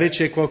 Magari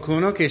c'è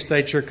qualcuno che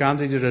stai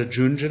cercando di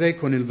raggiungere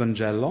con il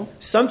Vangelo.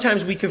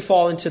 Sometimes we can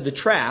fall into the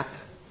trap.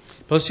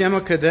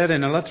 Possiamo cadere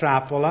nella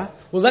trappola.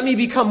 Well, let me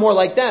become more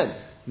like them.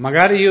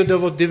 Magari io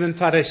devo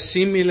diventare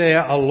simile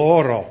a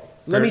loro.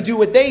 Let me do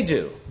what they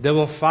do.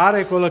 Devo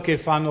fare quello che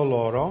fanno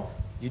loro.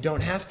 You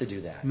don't have to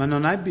do that. Ma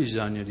non hai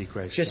bisogno di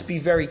questo. Just be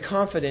very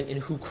confident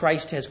in who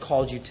Christ has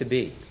called you to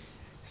be.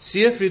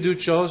 Sia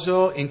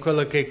fiducioso in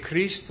quello che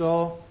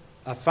Cristo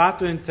ha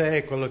fatto in te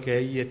e quello che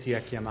egli ti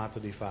ha chiamato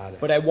di fare.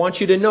 But I want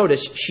you to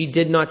notice, she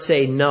did not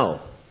say no.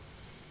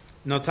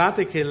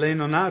 Notate che lei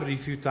non ha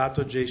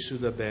rifiutato Gesù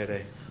da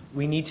bere.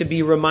 We need to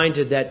be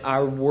reminded that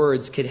our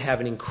words could have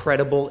an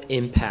incredible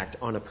impact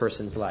on a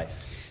person's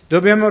life.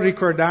 Dobbiamo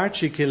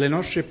ricordarci che le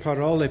nostre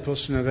parole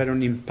possono avere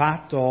un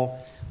impatto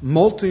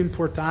molto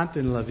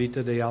importante nella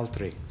vita degli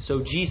altri.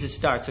 So Jesus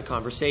starts a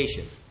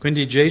conversation.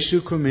 Quindi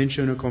Gesù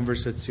comincia una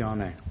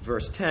conversazione.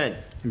 Verse 10.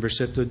 In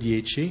versetto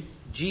 10,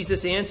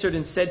 Jesus answered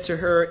and said to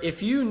her,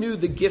 if you knew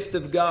the gift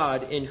of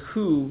God and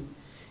who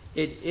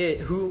it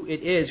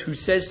is who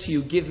says to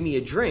you, give me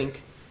a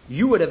drink,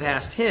 you would have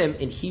asked him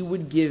and he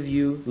would give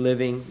you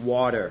living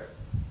water.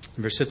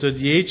 Versetto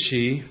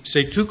 10,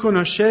 se tu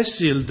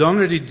conoscessi il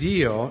dono di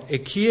Dio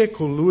e chi è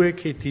colui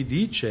che ti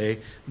dice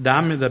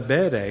dammi da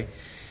bere,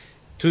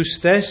 tu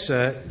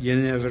stessa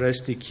gliene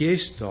avresti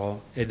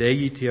chiesto ed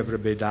egli ti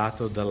avrebbe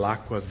dato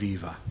dell'acqua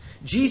viva.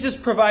 Jesus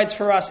provides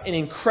for us an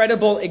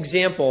incredible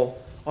example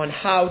on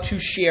how to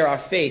share our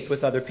faith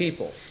with other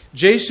people.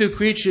 Gesù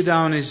qui ci dà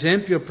un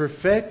esempio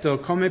perfetto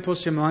come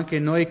possiamo anche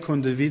noi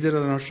condividere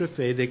la nostra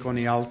fede con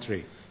gli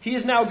altri. He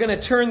is now going to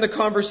turn the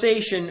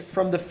conversation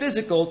from the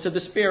physical to the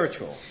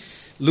spiritual.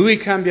 Lui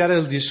cambierà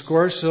il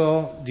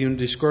discorso di un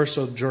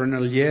discorso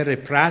giornaliero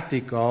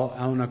pratico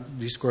a un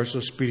discorso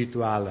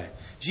spirituale.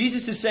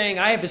 Jesus is saying,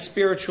 I have a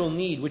spiritual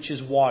need, which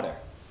is water.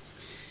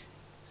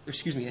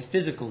 Excuse me, a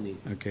physical need.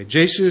 Okay.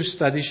 Gesù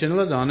sta dicendo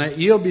alla donna,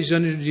 io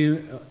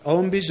ho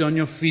un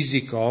bisogno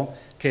fisico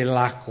che è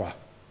l'acqua.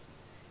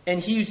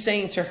 And he's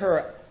saying to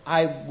her,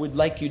 I would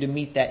like you to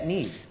meet that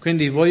need.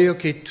 Quindi voglio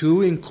che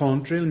tu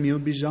incontri il mio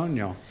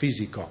bisogno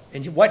fisico.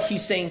 And what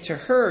he's saying to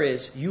her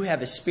is, you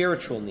have a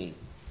spiritual need.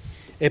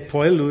 E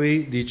poi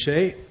lui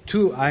dice,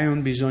 tu hai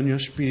un bisogno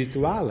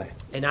spirituale.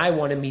 And I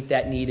want to meet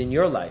that need in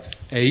your life.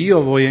 E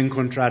io voglio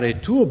incontrare il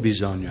tuo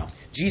bisogno.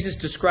 Jesus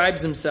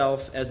describes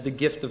himself as the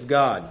gift of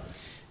God.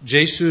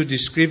 Gesù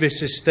descrive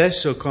se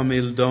stesso come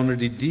il dono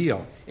di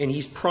Dio. And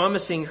he's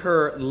promising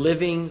her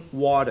living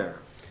water.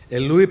 E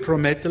lui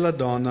promette alla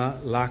donna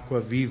l'acqua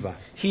viva.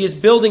 He is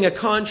building a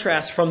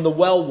contrast from the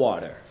well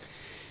water.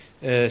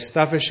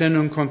 Sta facendo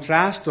un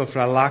contrasto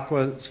fra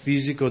l'acqua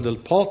fisico del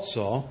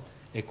pozzo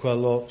e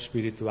quello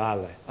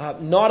spirituale.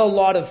 Not a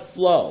lot of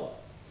flow.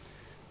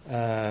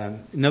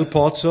 Nel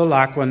pozzo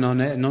l'acqua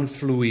non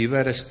fluiva,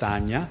 era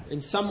stagna,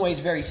 In some ways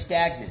very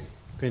stagnant.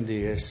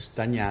 quindi è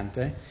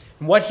stagnante.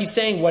 And what he's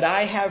saying, what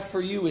I have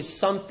for you is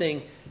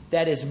something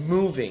that is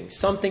moving,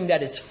 something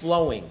that is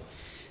flowing.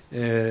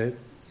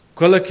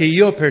 Quello che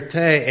io ho per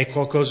te è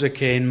qualcosa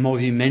che è in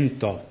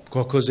movimento,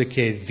 qualcosa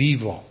che è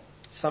vivo,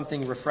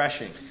 Something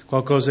refreshing.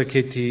 qualcosa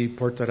che ti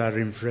porterà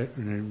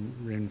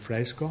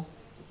rinfresco.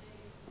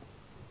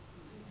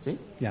 See?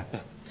 Yeah.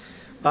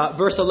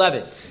 Verse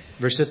 11.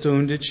 Versetto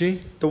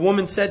 11. The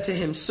woman said to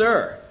him,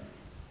 Sir,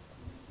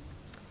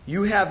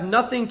 You have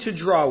nothing to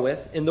draw with,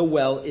 and the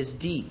well is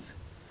deep.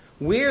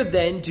 Where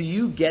then do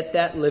you get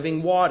that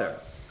living water?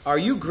 Are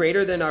you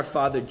greater than our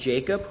father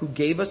Jacob, who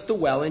gave us the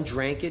well and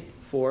drank it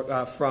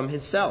from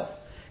himself,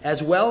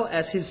 as well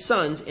as his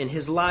sons and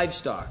his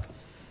livestock?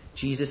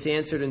 Jesus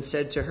answered and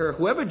said to her,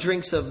 Whoever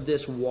drinks of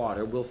this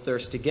water will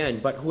thirst again,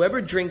 but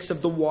whoever drinks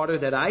of the water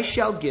that I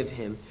shall give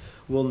him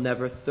will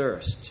never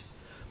thirst.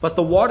 But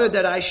the water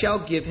that I shall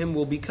give him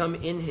will become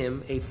in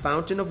him a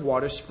fountain of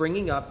water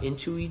springing up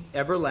into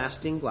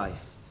everlasting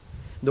life.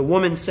 The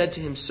woman said to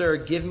him, Sir,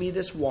 give me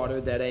this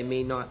water that I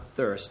may not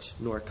thirst,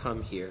 nor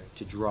come here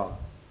to draw.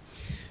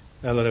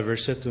 Allora,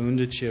 versetto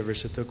 11 e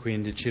versetto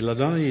 15. La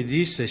donna gli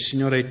disse,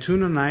 Signore, tu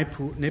non hai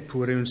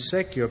neppure un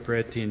secchio per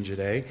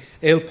attingere,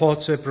 e il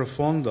pozzo è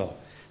profondo.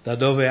 Da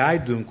dove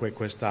hai dunque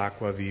questa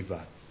acqua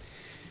viva?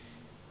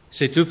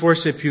 Se tu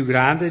fossi più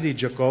grande di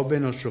Giacobbe,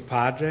 nostro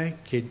padre,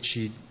 che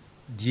ci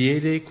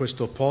diede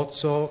questo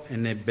pozzo e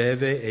ne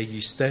beve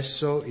egli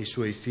stesso, i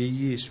suoi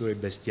figli, i suoi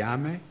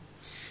bestiame?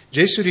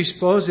 Gesù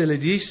rispose e le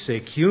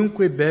disse,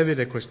 chiunque beve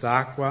di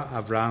quest'acqua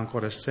avrà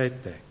ancora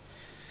sete.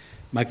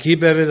 Ma chi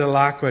beve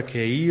dell'acqua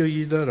che io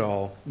gli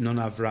darò non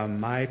avrà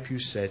mai più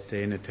sete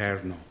in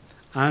eterno.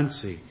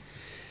 Anzi,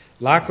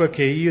 l'acqua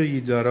che io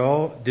gli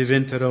darò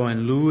diventerà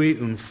in lui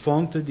un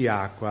fonte di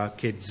acqua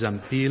che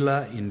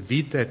zampilla in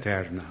vita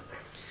eterna.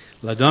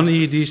 La donna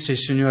gli disse,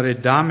 Signore,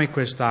 dammi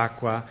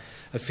quest'acqua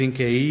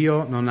affinché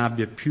io non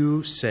abbia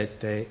più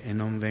sete e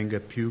non venga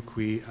più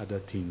qui ad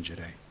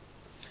attingere.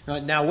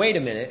 Now wait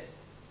a minute.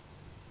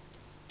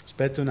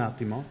 Aspetta un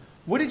attimo.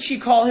 What did she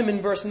call him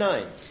in verse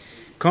 9?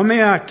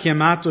 Come ha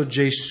chiamato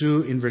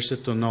Gesù in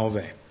versetto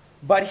 9?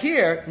 But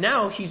here,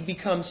 now he's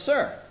become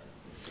sir.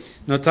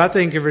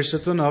 Notate in che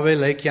versetto 9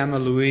 lei chiama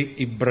lui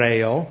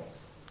ebreo,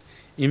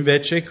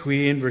 invece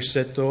qui in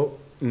versetto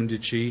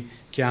 11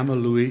 chiama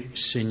lui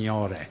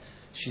Signore.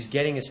 She's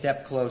getting a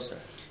step closer.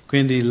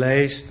 Quindi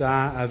lei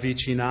sta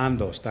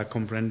avvicinando, sta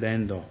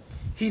comprendendo.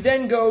 He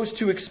then goes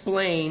to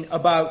explain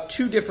about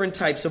two different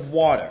types of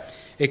water.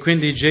 E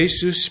quindi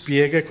Gesù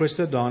spiega a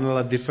questa donna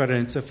la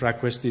differenza fra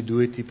questi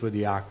due tipi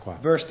di acqua.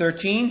 Verse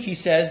 13, he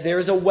says there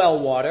is a well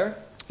water.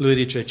 Lui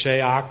dice c'è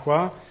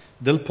acqua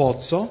del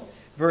pozzo.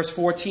 Verse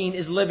 14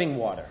 is living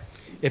water.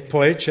 E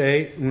poi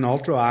c'è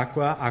un'altra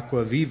acqua,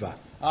 acqua viva.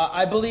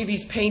 I believe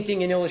he's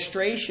painting an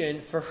illustration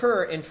for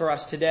her and for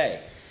us today.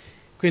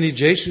 Quindi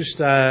Gesù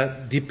sta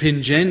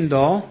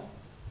dipingendo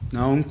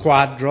un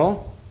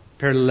quadro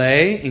per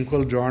lei in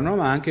quel giorno,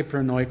 ma anche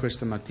per noi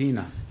questa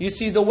mattina. You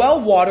see, the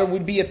well water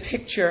would be a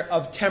picture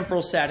of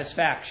temporal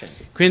satisfaction.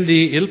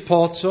 Quindi il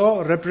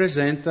pozzo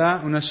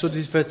rappresenta una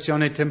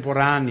soddisfazione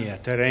temporanea,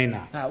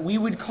 terrena. We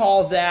would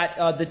call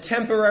that the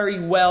temporary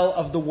well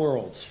of the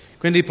world.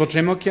 Quindi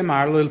potremmo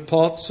chiamarlo il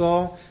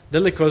pozzo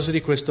delle cose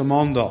di questo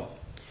mondo.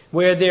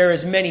 Where there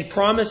is many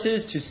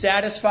promises to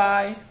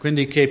satisfy.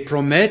 Quindi che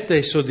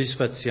promette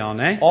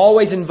soddisfazione.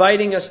 Always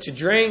inviting us to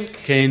drink.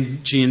 Che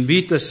ci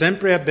invita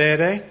sempre a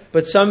bere.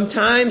 But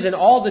sometimes and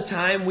all the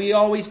time we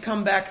always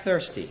come back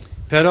thirsty.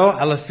 Però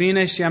alla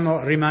fine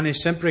rimane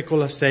sempre con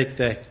la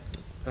sete.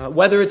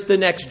 Whether it's the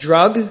next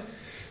drug.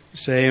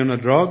 Se è una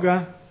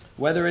droga.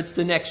 Whether it's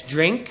the next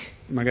drink.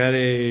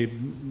 Magari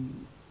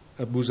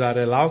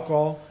abusare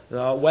l'alcol.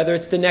 Whether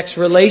it's the next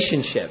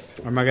relationship.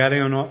 O magari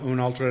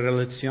un'altra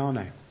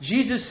relazione.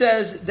 Jesus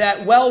says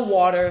that well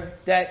water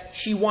that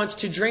she wants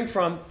to drink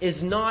from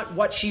is not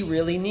what she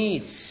really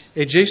needs.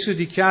 E Gesù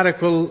dichiara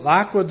che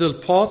l'acqua del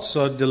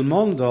pozzo del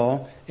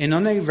mondo e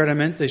non è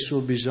veramente il suo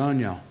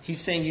bisogno. He's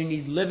saying you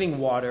need living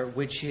water,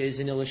 which is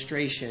an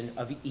illustration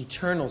of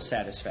eternal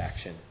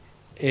satisfaction.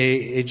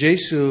 E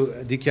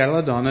Gesù dichiara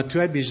alla donna, tu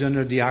hai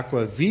bisogno di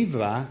acqua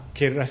viva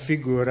che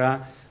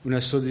raffigura una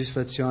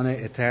soddisfazione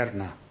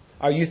eterna.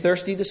 Are you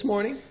thirsty this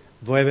morning?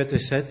 Voi avete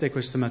sete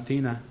questa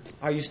mattina?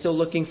 Are you still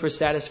looking for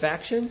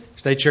satisfaction?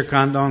 Stai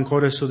cercando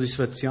ancora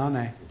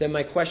soddisfazione? Then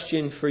my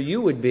question for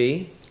you would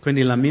be,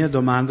 Quindi la mia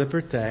domanda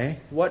per te,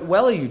 what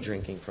well are you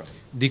drinking from?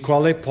 di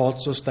quale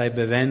pozzo stai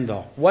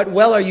bevendo? What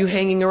well are you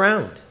hanging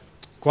around?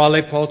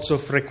 Quale pozzo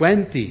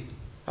frequenti?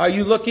 Are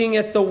you looking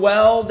at the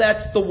well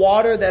that's the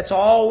water that's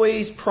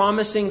always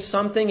promising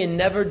something and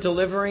never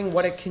delivering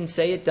what it can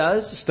say it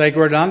does? Stai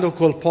guardando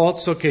quel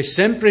pozzo che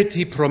sempre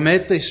ti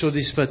promette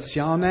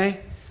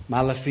soddisfazione, ma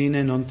alla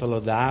fine non te lo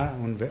dà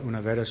una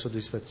vera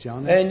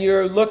soddisfazione? And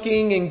you're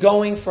looking and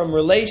going from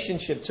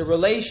relationship to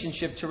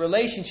relationship to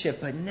relationship,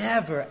 but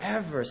never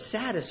ever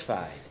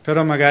satisfied.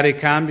 Però magari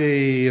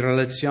cambi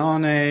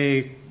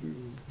relazione,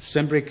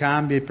 sempre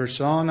cambi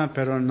persona,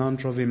 però non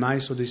trovi mai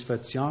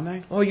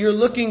soddisfazione? Oh, you're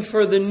looking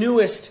for the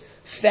newest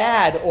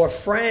fad or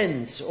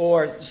friends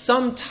or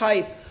some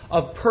type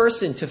of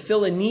person to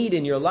fill a need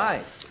in your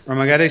life. O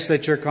magari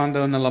stai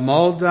cercando nella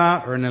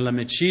moda o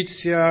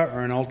nell'amicizia o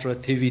un'altra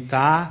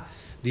attività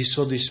di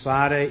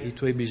soddisfare i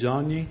tuoi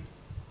bisogni?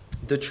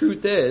 The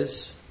truth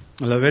is,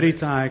 La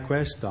verità è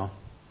questo.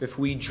 if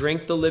we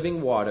drink the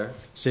living water,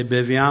 Se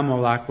beviamo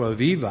l'acqua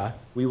viva,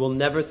 we will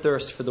never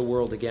thirst for the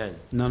world again.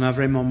 non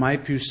avremo mai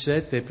più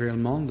sete per il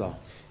mondo.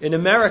 In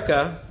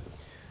America,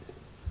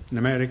 In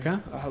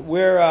America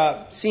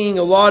We're seeing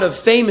a lot of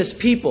famous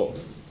people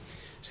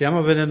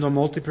stiamo vedendo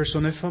molte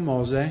persone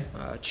famose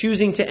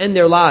choosing to end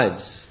their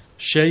lives.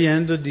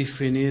 scegliendo di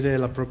finire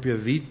la propria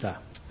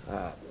vita.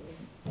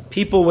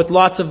 People with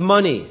lots of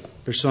money,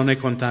 Persone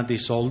con tanti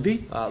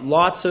soldi,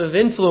 lots of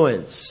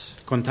influence,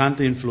 con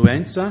tanta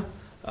influenza,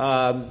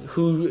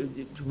 who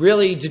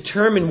really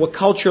determine what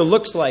culture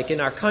looks like in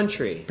our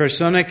country.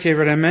 persone che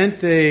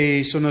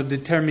veramente sono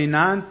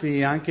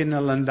determinanti anche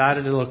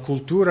nell'andare della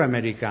cultura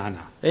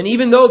americana. And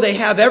even though they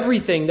have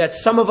everything that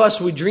some of us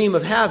would dream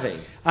of having,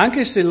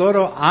 Anche se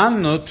loro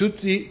hanno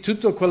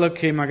tutto quello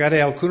che magari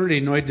alcuni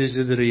di noi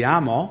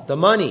desideriamo, the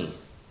money,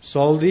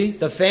 soldi,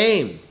 the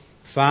fame,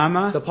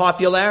 fama, the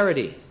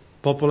popularity,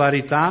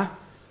 popolarità,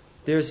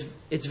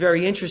 it's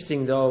very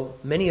interesting though,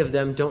 many of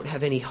them don't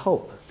have any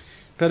hope.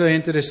 però è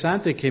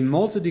interessante che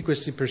molte di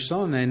queste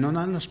persone non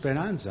hanno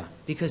speranza,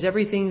 Because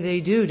everything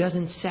they do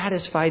doesn't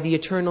satisfy the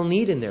eternal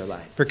need in their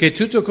life. perché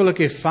tutto quello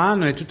che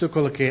fanno e tutto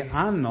quello che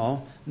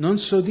hanno non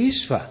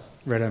soddisfa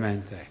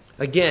veramente.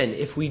 Again,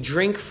 if we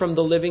drink from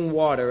the living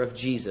water of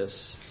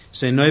Jesus,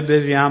 Se noi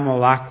beviamo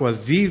l'acqua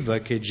viva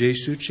che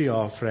Gesù ci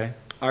offre,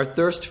 our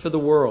thirst for the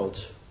world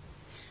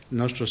il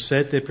nostro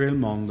sete per il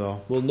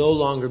mondo will no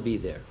longer be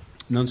there.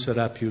 non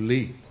sarà più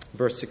lì.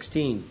 Verse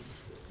 16.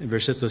 Il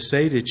versetto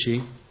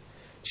 16,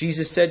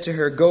 Jesus said to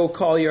her, "Go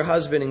call your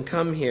husband and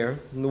come here."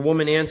 And the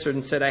woman answered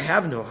and said, "I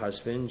have no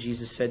husband."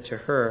 Jesus said to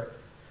her,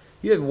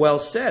 "You have well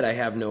said, I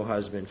have no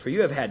husband, for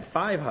you have had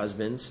 5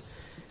 husbands,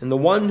 and the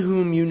one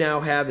whom you now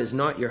have is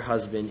not your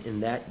husband,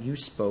 in that you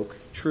spoke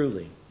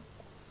truly."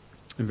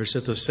 il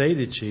versetto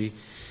 16,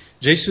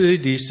 Gesù gli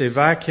disse,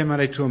 vai a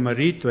chiamare tuo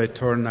marito e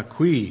torna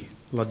qui.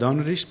 La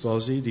donna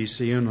rispose e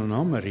disse, io non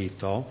ho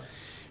marito.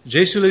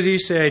 Gesù le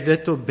disse, hai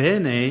detto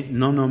bene,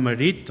 non ho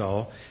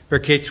marito,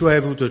 perché tu hai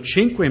avuto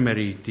 5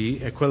 mariti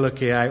e quello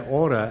che hai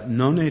ora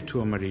non è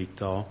tuo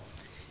marito.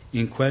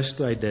 In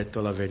questo hai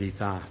detto la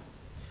verità.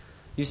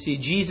 You see,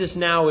 Jesus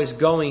now is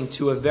going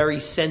to a very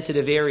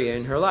sensitive area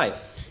in her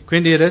life.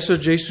 Quindi adesso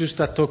Gesù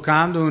sta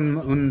toccando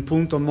un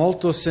punto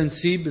molto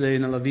sensibile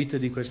nella vita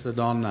di questa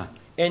donna.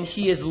 And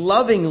he is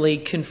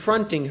lovingly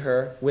confronting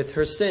her with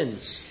her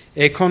sins.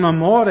 E con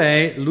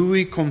amore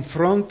lui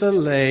confronta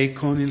lei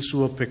con il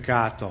suo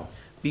peccato.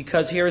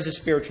 Because here is a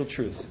spiritual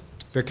truth.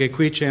 Perché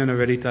qui c'è una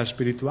verità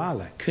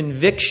spirituale.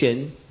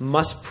 Conviction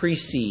must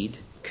precede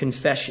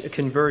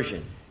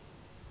conversion.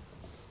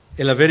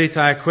 E la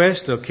verità è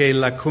questo, che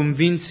la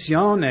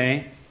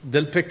convinzione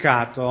del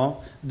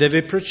peccato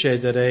deve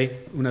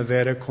precedere una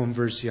vera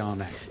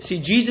conversione. See,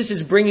 Jesus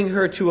is bringing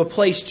her to a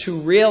place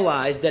to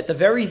realize that the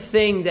very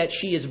thing that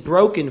she is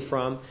broken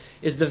from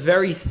is the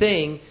very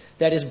thing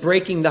that is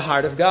breaking the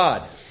heart of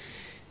God.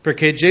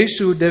 Perché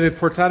Gesù deve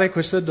portare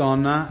questa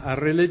donna a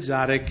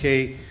realizzare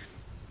che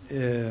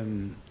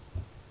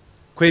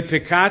quei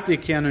peccati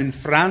che hanno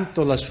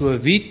infranto la sua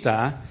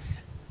vita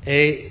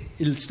è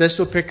il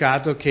stesso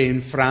peccato che ha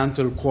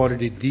infranto il cuore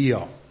di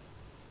Dio.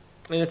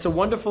 And it's a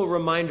wonderful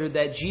reminder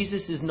that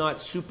Jesus is not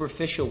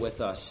superficial with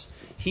us.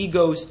 He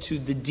goes to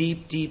the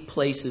deep, deep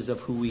places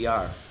of who we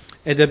are.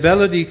 Ed è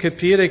bello di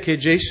capire che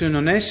Gesù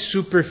non è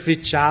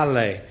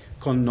superficiale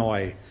con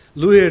noi.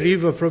 Lui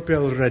arriva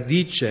proprio al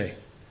radice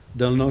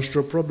del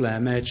nostro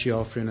problema e ci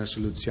offre una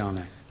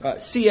soluzione.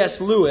 C.S.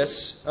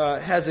 Lewis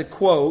has a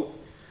quote,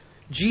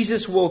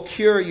 "Jesus will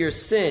cure your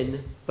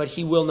sin, but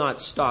he will not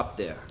stop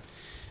there."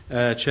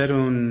 C'era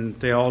un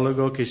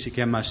teologo che si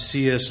chiama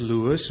C.S.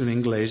 Lewis, un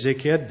inglese,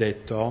 che ha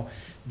detto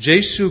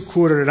Gesù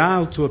curerà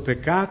il tuo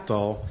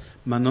peccato,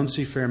 ma non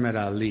si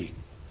fermerà lì.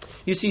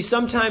 You see,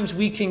 sometimes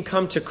we can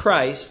come to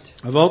Christ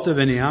A volte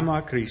veniamo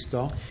a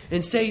Cristo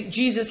and say,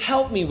 "Jesus,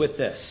 help me with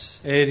this.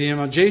 e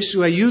diciamo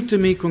Gesù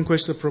aiutami con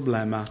questo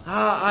problema.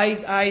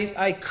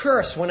 I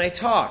curse when I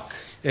talk.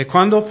 E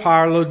quando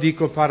parlo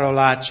dico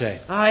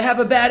parolacce, I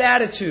have a bad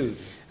attitude.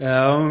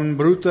 ho un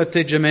brutto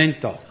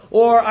atteggiamento.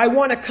 Or I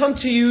want to come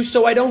to you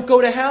so I don't go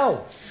to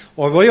hell."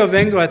 O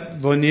vengo a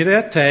venire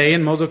a te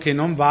in modo che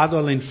non vado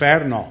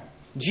all'inferno.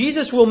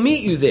 Jesus will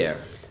meet you there,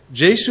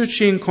 Gesù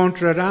ci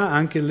incontrerà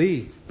anche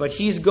lì, but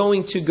he's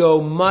going to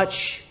go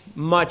much,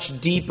 much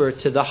deeper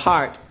to the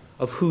heart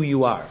of who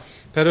you are.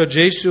 però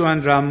Gesù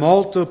andrà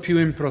molto più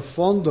in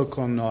profondo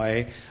con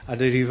noi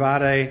ad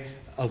arrivare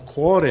al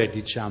cuore,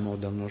 diciamo,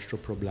 del nostro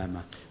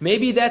problema.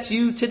 Maybe that's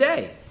you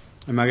today.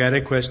 E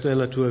magari questa è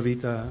la tua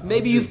vita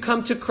Maybe oggi. you've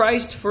come to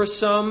Christ for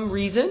some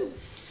reason.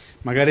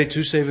 Magari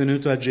tu sei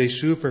venuto a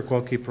Gesù per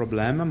qualche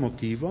problema,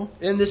 motivo.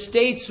 In the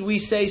States, we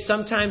say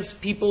sometimes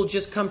people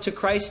just come to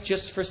Christ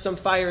just for some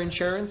fire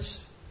insurance.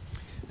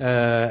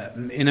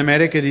 In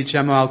America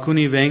diciamo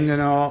alcuni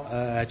vengono,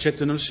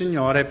 accettano il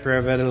Signore per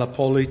avere la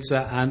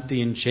polizza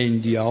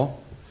anti-incendio,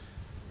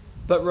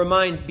 But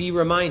be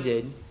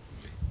reminded,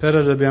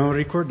 però dobbiamo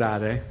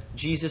ricordare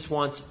Jesus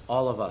wants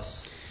all of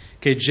us.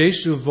 che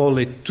Gesù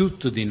vuole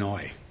tutto di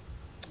noi.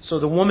 So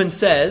the woman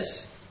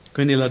says,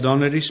 Quindi la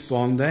donna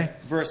risponde,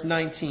 verse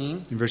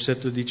 19, in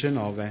versetto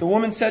 19, the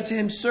woman said to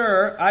him,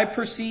 "Sir, I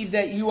perceive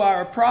that you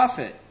are a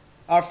prophet.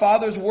 Our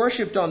fathers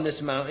worshipped on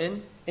this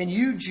mountain, and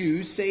you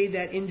Jews say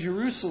that in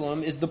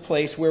Jerusalem is the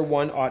place where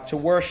one ought to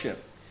worship.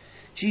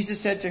 Jesus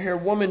said to her,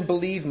 Woman,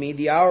 believe me,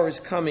 the hour is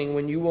coming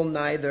when you will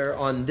neither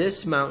on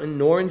this mountain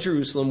nor in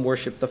Jerusalem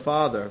worship the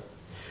Father.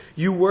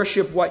 You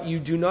worship what you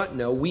do not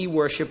know. We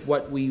worship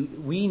what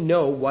we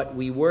know what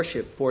we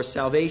worship, for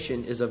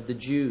salvation is of the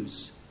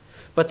Jews.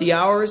 But the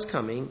hour is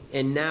coming,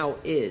 and now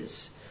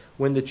is,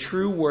 when the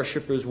true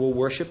worshippers will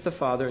worship the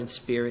Father in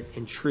spirit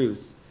and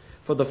truth.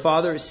 For the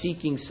Father is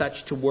seeking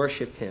such to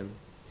worship him.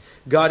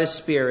 God is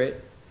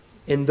spirit,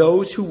 and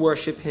those who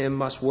worship him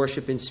must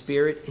worship in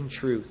spirit and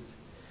truth.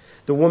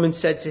 The woman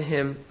said to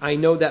him, I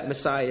know that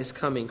Messiah is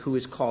coming, who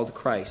is called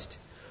Christ.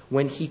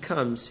 When he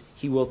comes,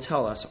 he will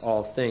tell us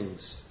all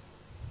things.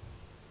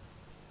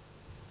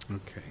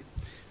 Ok.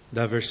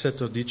 Da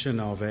versetto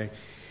 19,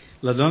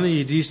 la donna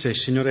gli disse,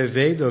 Signore,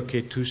 vedo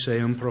che tu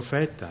sei un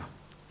profeta.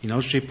 I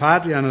nostri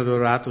padri hanno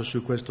adorato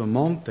su questo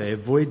monte e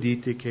voi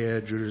dite che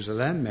a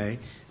Gerusalemme è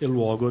il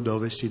luogo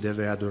dove si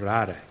deve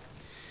adorare.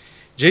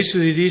 Gesù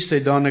gli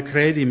disse, donna,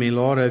 credimi,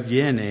 l'ora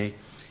viene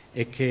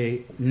e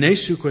che né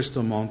su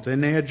questo monte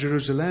né a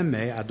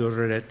Gerusalemme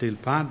adorerete il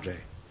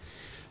Padre.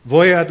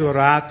 Voi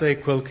adorate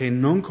quel che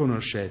non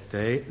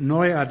conoscete,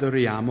 noi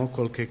adoriamo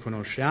quel che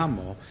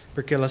conosciamo,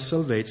 perché la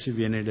salvezza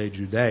viene dai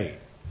Giudei.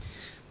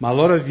 Ma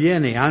l'ora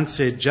viene,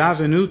 anzi è già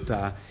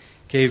venuta,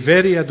 che i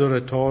veri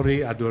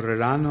adoratori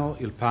adoreranno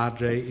il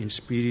Padre in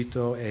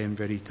spirito e in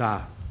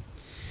verità,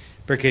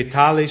 perché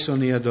tali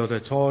sono gli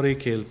adoratori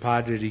che il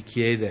Padre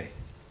richiede.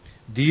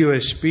 Dio è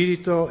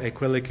spirito e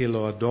quelli che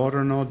lo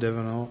adorano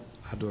devono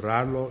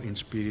adorarlo in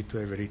spirito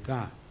e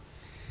verità.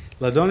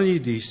 La donna gli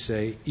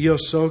disse, io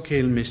so che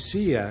il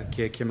Messia,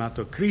 che è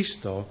chiamato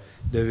Cristo,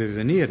 deve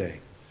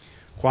venire.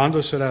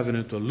 Quando sarà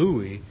venuto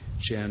Lui,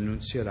 ci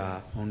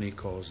annunzierà ogni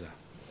cosa.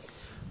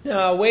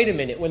 Now, wait a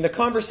minute. When the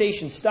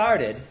conversation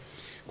started,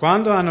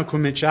 Quando hanno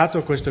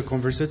cominciato questa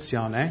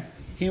conversazione,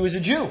 he was a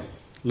Jew.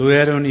 lui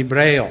era un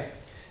ebreo.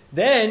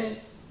 Then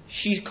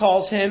she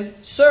calls him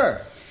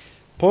Sir.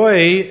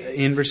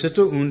 Poi, in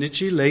versetto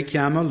 11, lei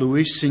chiama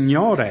lui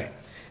Signore.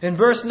 In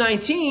verse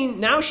 19,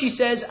 now she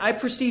says, I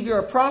perceive you're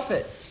a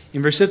prophet.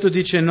 In versetto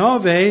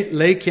 19,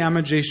 lei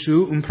chiama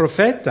Gesù un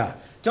profeta.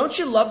 Don't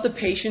you love the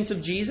patience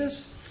of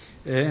Jesus?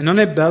 Non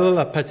è bella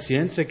la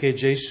pazienza che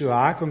Gesù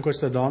ha con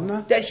questa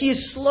donna? That he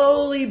is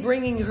slowly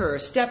bringing her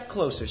step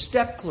closer,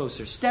 step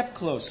closer, step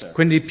closer.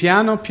 Quindi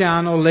piano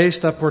piano lei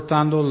sta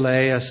portando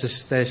lei a se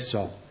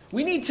stesso.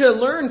 We need to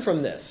learn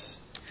from this.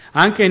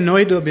 Anche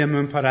noi dobbiamo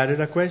imparare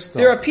da questo.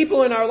 There are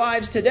people in our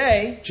lives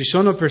today. Ci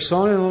sono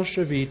persone nella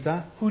nostra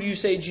vita. Who do you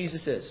say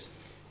Jesus is?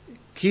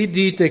 Chi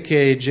dite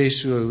che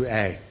Gesù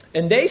è?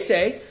 And they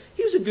say,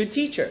 he was a good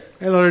teacher.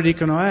 E loro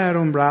dicono, era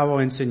un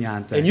bravo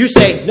insegnante. And you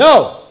say,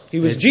 no, he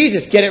was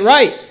Jesus, get it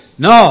right.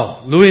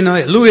 No, lui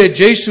è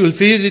Gesù, il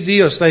figlio di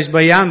Dio, stai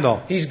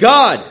sbagliando. He's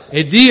God.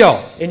 È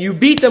Dio. And you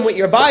beat them with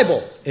your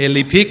Bible. E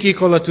li picchi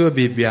con la tua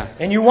Bibbia.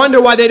 And you wonder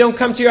why they don't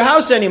come to your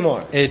house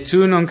anymore. E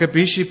tu non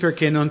capisci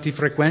perché non ti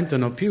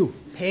frequentano più.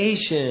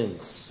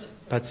 Patience.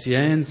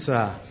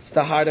 Pazienza. It's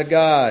the heart of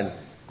God.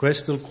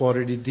 Questo è il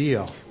cuore di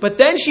Dio. But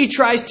then she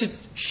tries to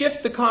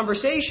shift the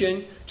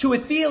conversation to a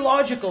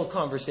theological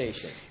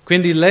conversation.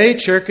 Quindi lei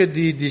cerca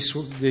di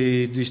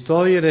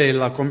distogliere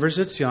la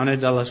conversazione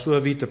dalla sua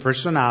vita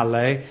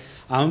personale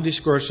a un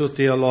discorso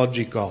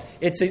teologico.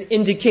 It's an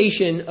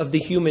indication of the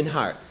human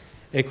heart.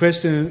 E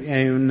questa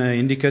è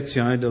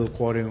un'indicazione del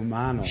cuore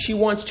umano. She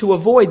wants to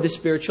avoid the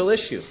spiritual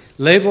issue.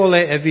 Lei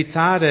vuole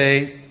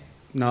evitare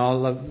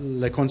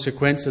le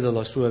conseguenze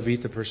della sua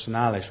vita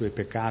personale, i suoi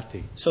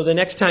peccati. So the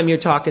next time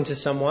you're talking to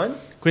someone,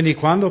 Quindi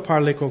quando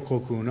parli con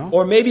qualcuno,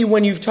 or maybe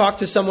when you've talked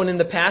to someone in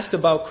the past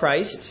about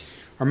Christ,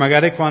 o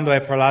magari quando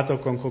hai parlato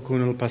con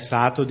qualcuno nel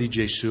passato di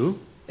Gesù,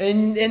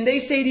 and they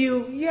say to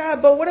you, yeah,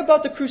 but what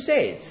about the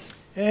Crusades?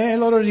 e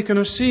loro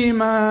dicono sì,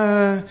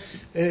 ma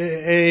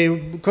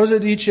cosa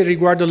dice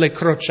riguardo le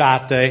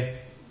crociate?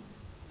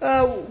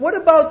 What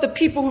about the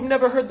people who've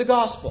never heard the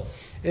gospel?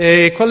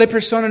 E quelle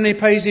persone nei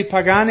paesi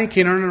pagani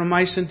che non hanno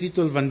mai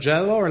sentito il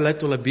Vangelo o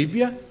letto la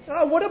Bibbia?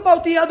 What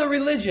about the other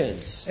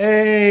religions?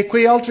 E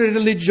quelle altre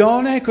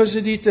religioni, cosa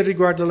dite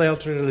riguardo le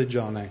altre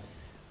religioni?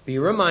 Be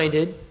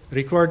reminded,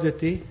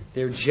 Ricordati,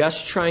 they're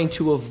just trying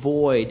to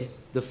avoid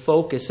the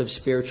focus of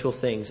spiritual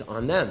things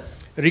on them.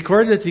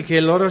 ricordati che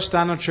loro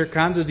stanno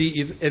cercando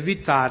di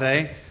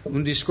evitare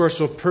un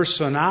discorso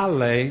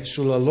personale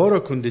sulla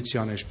loro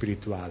condizione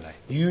spirituale.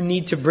 You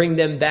need to bring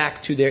them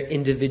back to their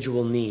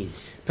individual need.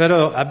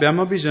 Però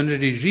abbiamo bisogno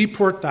di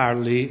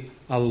riportarli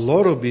al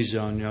loro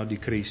bisogno di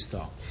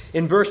Cristo.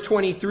 In verse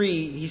 23,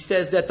 he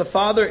says that the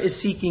Father is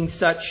seeking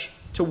such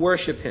to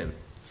worship him.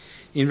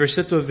 In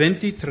versetto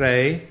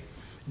 23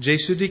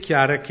 Gesù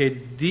dichiara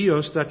che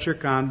Dio sta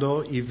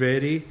cercando i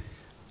veri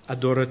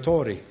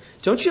adoratori.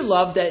 Don't you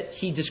love that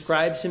he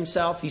describes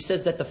himself? He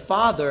says that the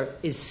Father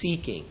is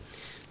seeking.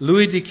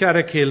 Lui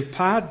dichiara che il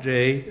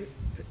Padre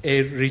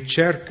è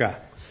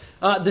ricerca.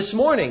 This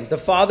morning, the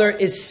Father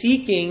is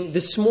seeking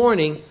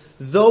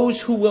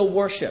those who will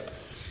worship.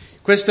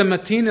 Questa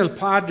mattina il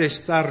Padre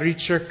sta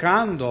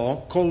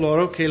ricercando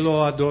coloro che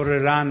lo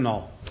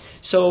adoreranno.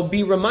 So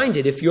be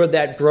reminded, if you're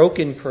that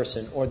broken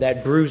person or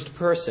that bruised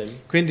person,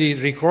 Quindi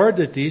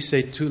ricordati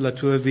se la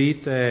tua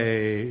vita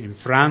è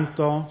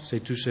infranto,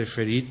 se tu sei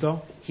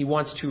ferito, He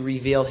wants to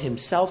reveal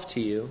Himself to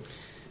you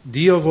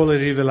Dio vuole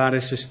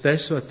rivelare se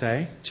stesso a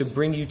te, to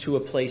bring you to a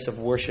place of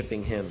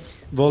worshiping Him.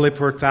 vuole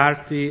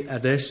portarti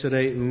ad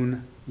essere un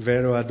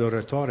vero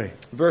adoratore.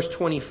 Verse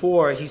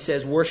 24, He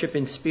says, worship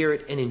in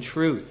spirit and in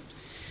truth.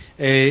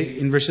 E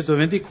in versetto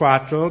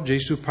 24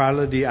 Gesù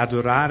parla di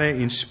adorare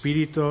in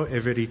spirito e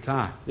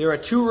verità. There are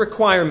two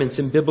requirements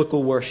in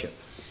biblical worship.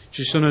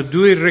 Ci sono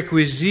due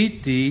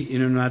requisiti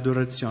in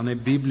un'adorazione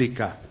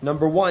biblica.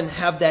 Number one,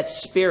 have that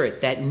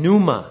spirit, that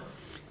pneuma.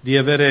 Di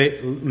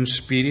avere un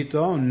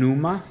spirito, un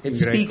pneuma in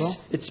greco.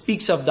 It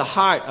speaks of the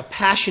heart, a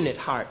passionate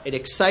heart, an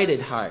excited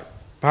heart.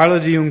 Parla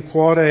di un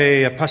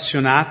cuore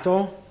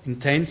appassionato,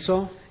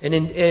 intenso, An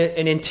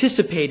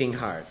anticipating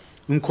heart.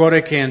 un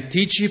cuore che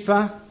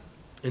anticipa,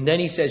 And then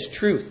he says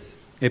truth,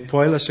 e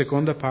poi la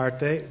seconda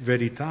parte,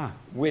 verità.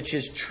 which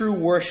is true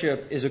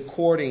worship is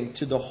according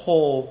to the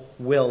whole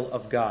will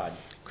of God.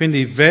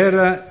 Quindi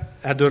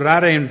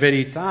adorare in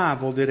verità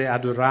vuol dire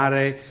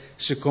adorare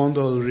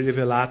secondo il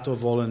rivelato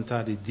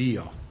volontà di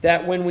Dio.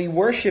 That when we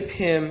worship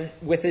Him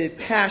with a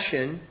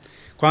passion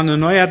Quando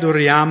noi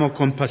adoriamo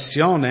con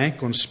passione,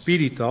 con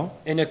spirito,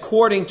 and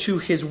according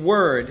to His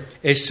word,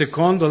 e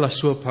secondo la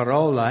sua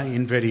parola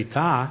in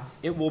verità,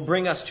 it will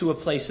bring us to a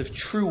place of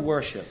true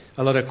worship.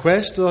 allora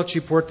questo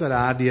ci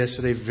porterà ad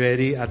essere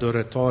veri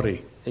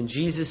adoratori. And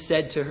Jesus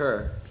said to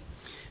her,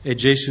 E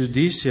Gesù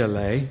disse a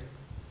lei,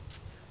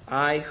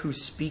 I who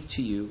speak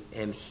to you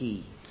am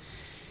He.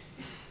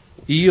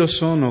 io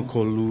sono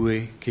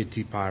colui che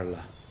ti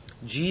parla.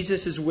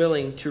 Jesus is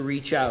willing to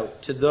reach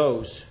out to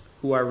those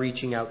who are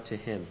reaching out to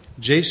Him.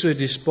 Gesù è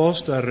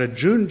disposto a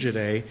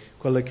raggiungere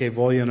quelli che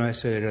vogliono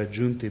essere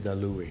raggiunti da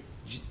Lui.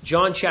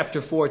 John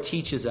chapter 4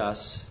 teaches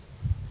us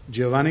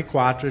Giovanni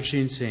 4 ci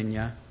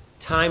insegna,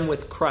 time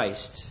with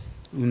Christ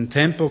un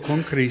tempo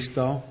con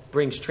Cristo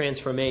brings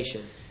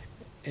transformation.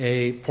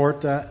 e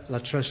porta la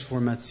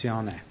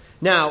trasformazione.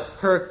 Now,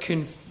 her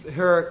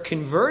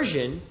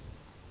conversion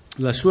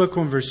La sua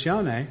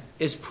conversione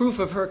is proof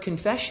of her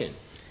confession.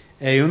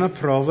 è una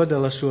prova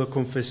della sua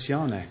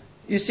confessione.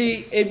 You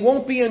see, it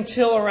won't be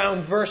until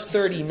around verse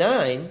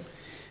 39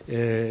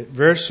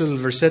 Verso il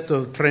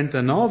versetto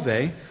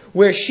 39,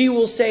 where she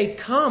will say,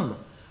 come,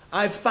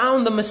 I've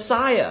found the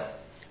Messiah.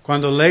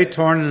 quando lei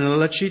torna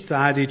nella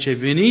città, dice,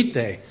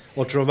 venite,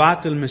 ho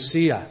trovato il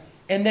Messia.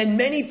 And then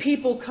many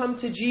people come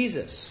to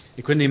Jesus.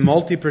 E quindi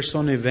molte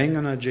persone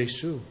vengono a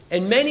Gesù.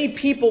 And many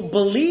people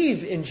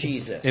believe in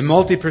Jesus. E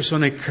molte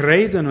persone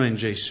credono in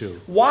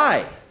Gesù.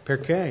 Why?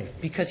 Perché?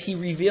 Because He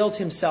revealed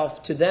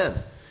Himself to them.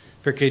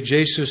 Perché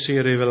Gesù si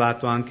è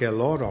rivelato anche a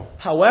loro.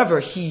 However,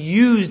 He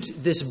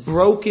used this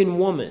broken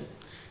woman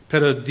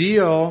Però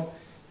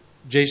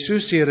Gesù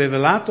si è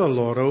rivelato a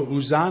loro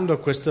usando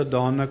questa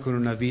donna con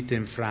una vita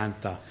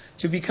infranta.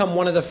 to become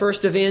one of the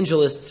first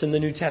evangelists in the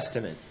New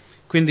Testament.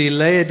 Quindi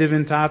lei è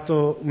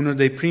diventato uno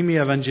dei primi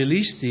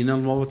evangelisti nel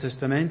Nuovo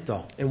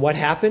Testamento. And what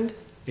happened?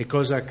 E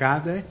cosa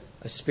accade?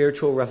 A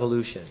spiritual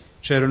revolution.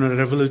 C'era una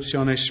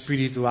rivoluzione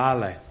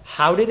spirituale.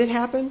 How did it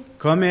happen?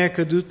 Come è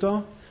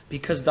accaduto?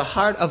 Because the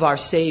heart of our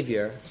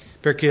Savior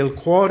Perché il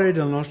cuore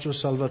del nostro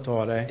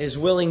Salvatore is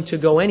willing to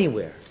go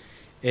anywhere,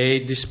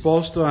 è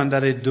disposto ad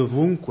andare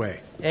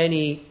dovunque,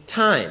 any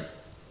time,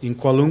 in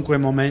qualunque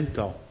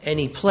momento,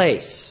 any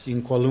place,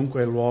 in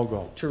qualunque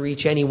luogo, to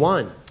reach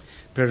anyone.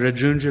 per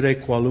raggiungere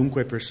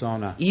qualunque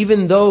persona.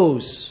 Even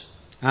those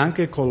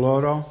Anche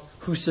coloro,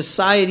 who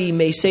society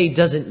may say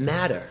doesn't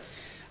matter.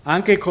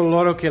 anche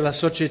coloro che la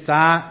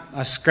società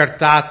ha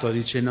scartato,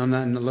 dice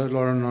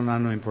loro non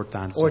hanno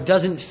importanza. Or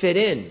doesn't fit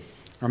in,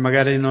 O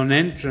magari non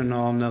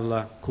entrano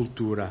nella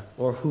cultura.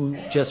 or who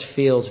just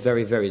feels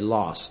very, very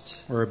lost.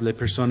 O le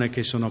persone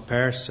che sono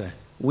perse.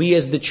 We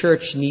as the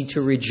church need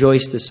to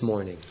rejoice this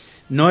morning.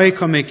 Noi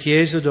come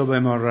Chiesa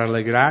dobbiamo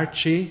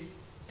rallegrarci.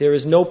 There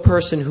is no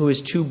person who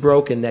is too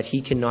broken that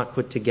He cannot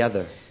put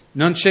together.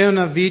 Non c'è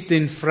una vita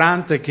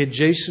infranta che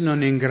Gesù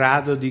non è in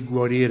grado di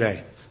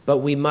guarire.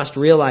 But we must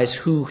realize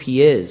who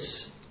He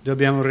is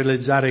Dobbiamo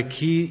realizzare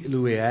chi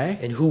Lui è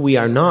and who we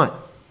are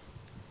not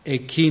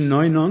e chi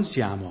noi non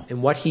siamo. and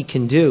what He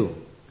can do.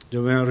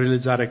 Dobbiamo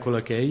realizzare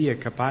quello che Egli è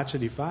capace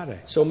di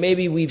fare. So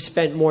maybe we've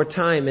spent more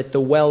time at the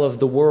well of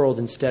the world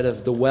instead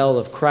of the well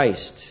of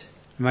Christ.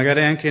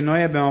 Magari anche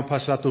noi abbiamo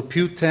passato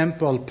più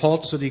tempo al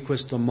pozzo di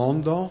questo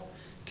mondo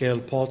che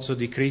al pozzo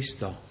di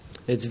Cristo.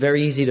 It's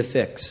very easy to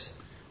fix.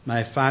 Ma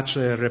è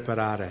facile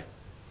riparare.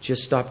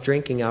 Just stop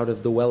drinking out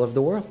of the well of the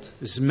world.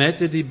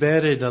 Smette di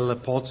bere dal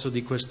pozzo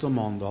di questo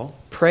mondo.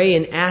 Pray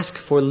and ask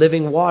for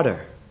living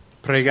water.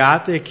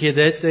 Pregate e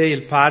chiedete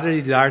il Padre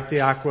di darti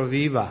acqua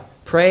viva.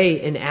 Pray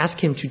and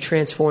ask Him to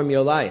transform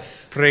your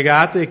life.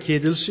 Pregate e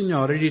chiedi al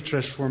Signore di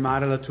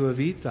trasformare la tua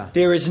vita.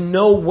 There is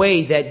no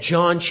way that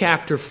John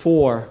chapter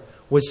 4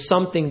 was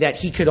something that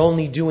He could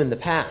only do in the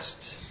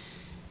past.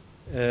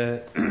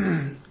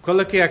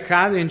 Quello che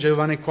accade in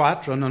Giovanni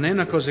 4 non è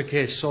una cosa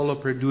che è solo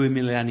per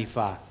 2000 anni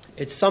fa.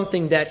 It's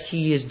something that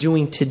He is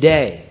doing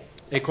today.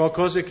 È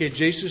qualcosa che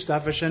Gesù sta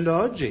facendo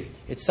oggi.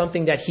 It's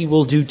something that He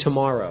will do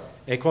tomorrow.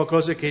 È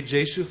qualcosa che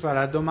Gesù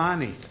farà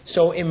domani.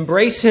 So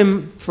embrace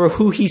Him for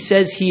who He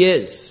says He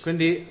is.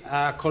 Quindi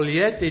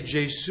accogliete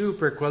Gesù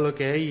per quello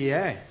che Egli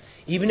è.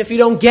 Even if you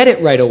don't get it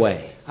right away.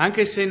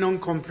 Anche se non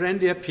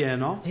comprendi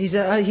appieno, He's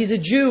a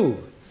Jew.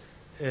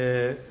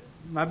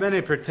 va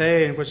bene per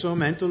te in questo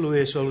momento, lui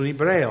è solo un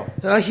ebreo.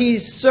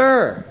 He's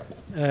Sir.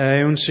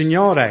 È un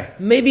signore,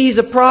 Maybe He's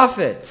a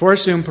prophet.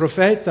 forse un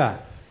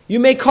profeta. You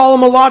may call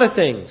Him a lot of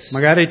things.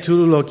 Magari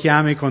tu lo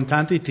chiami con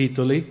tanti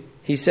titoli,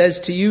 He says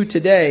to you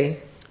today,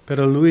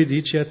 però lui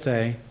dice a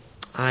te,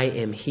 I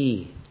am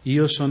He,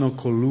 io sono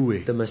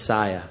colui, the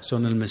Messiah.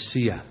 sono il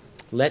Messia.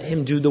 Let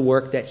Him do the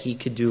work that He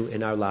could do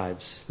in our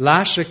lives.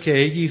 Lascia che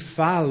Egli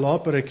fa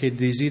l'opera che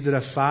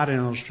desidera fare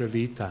nella nostra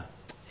vita.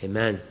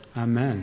 Amen. Amen.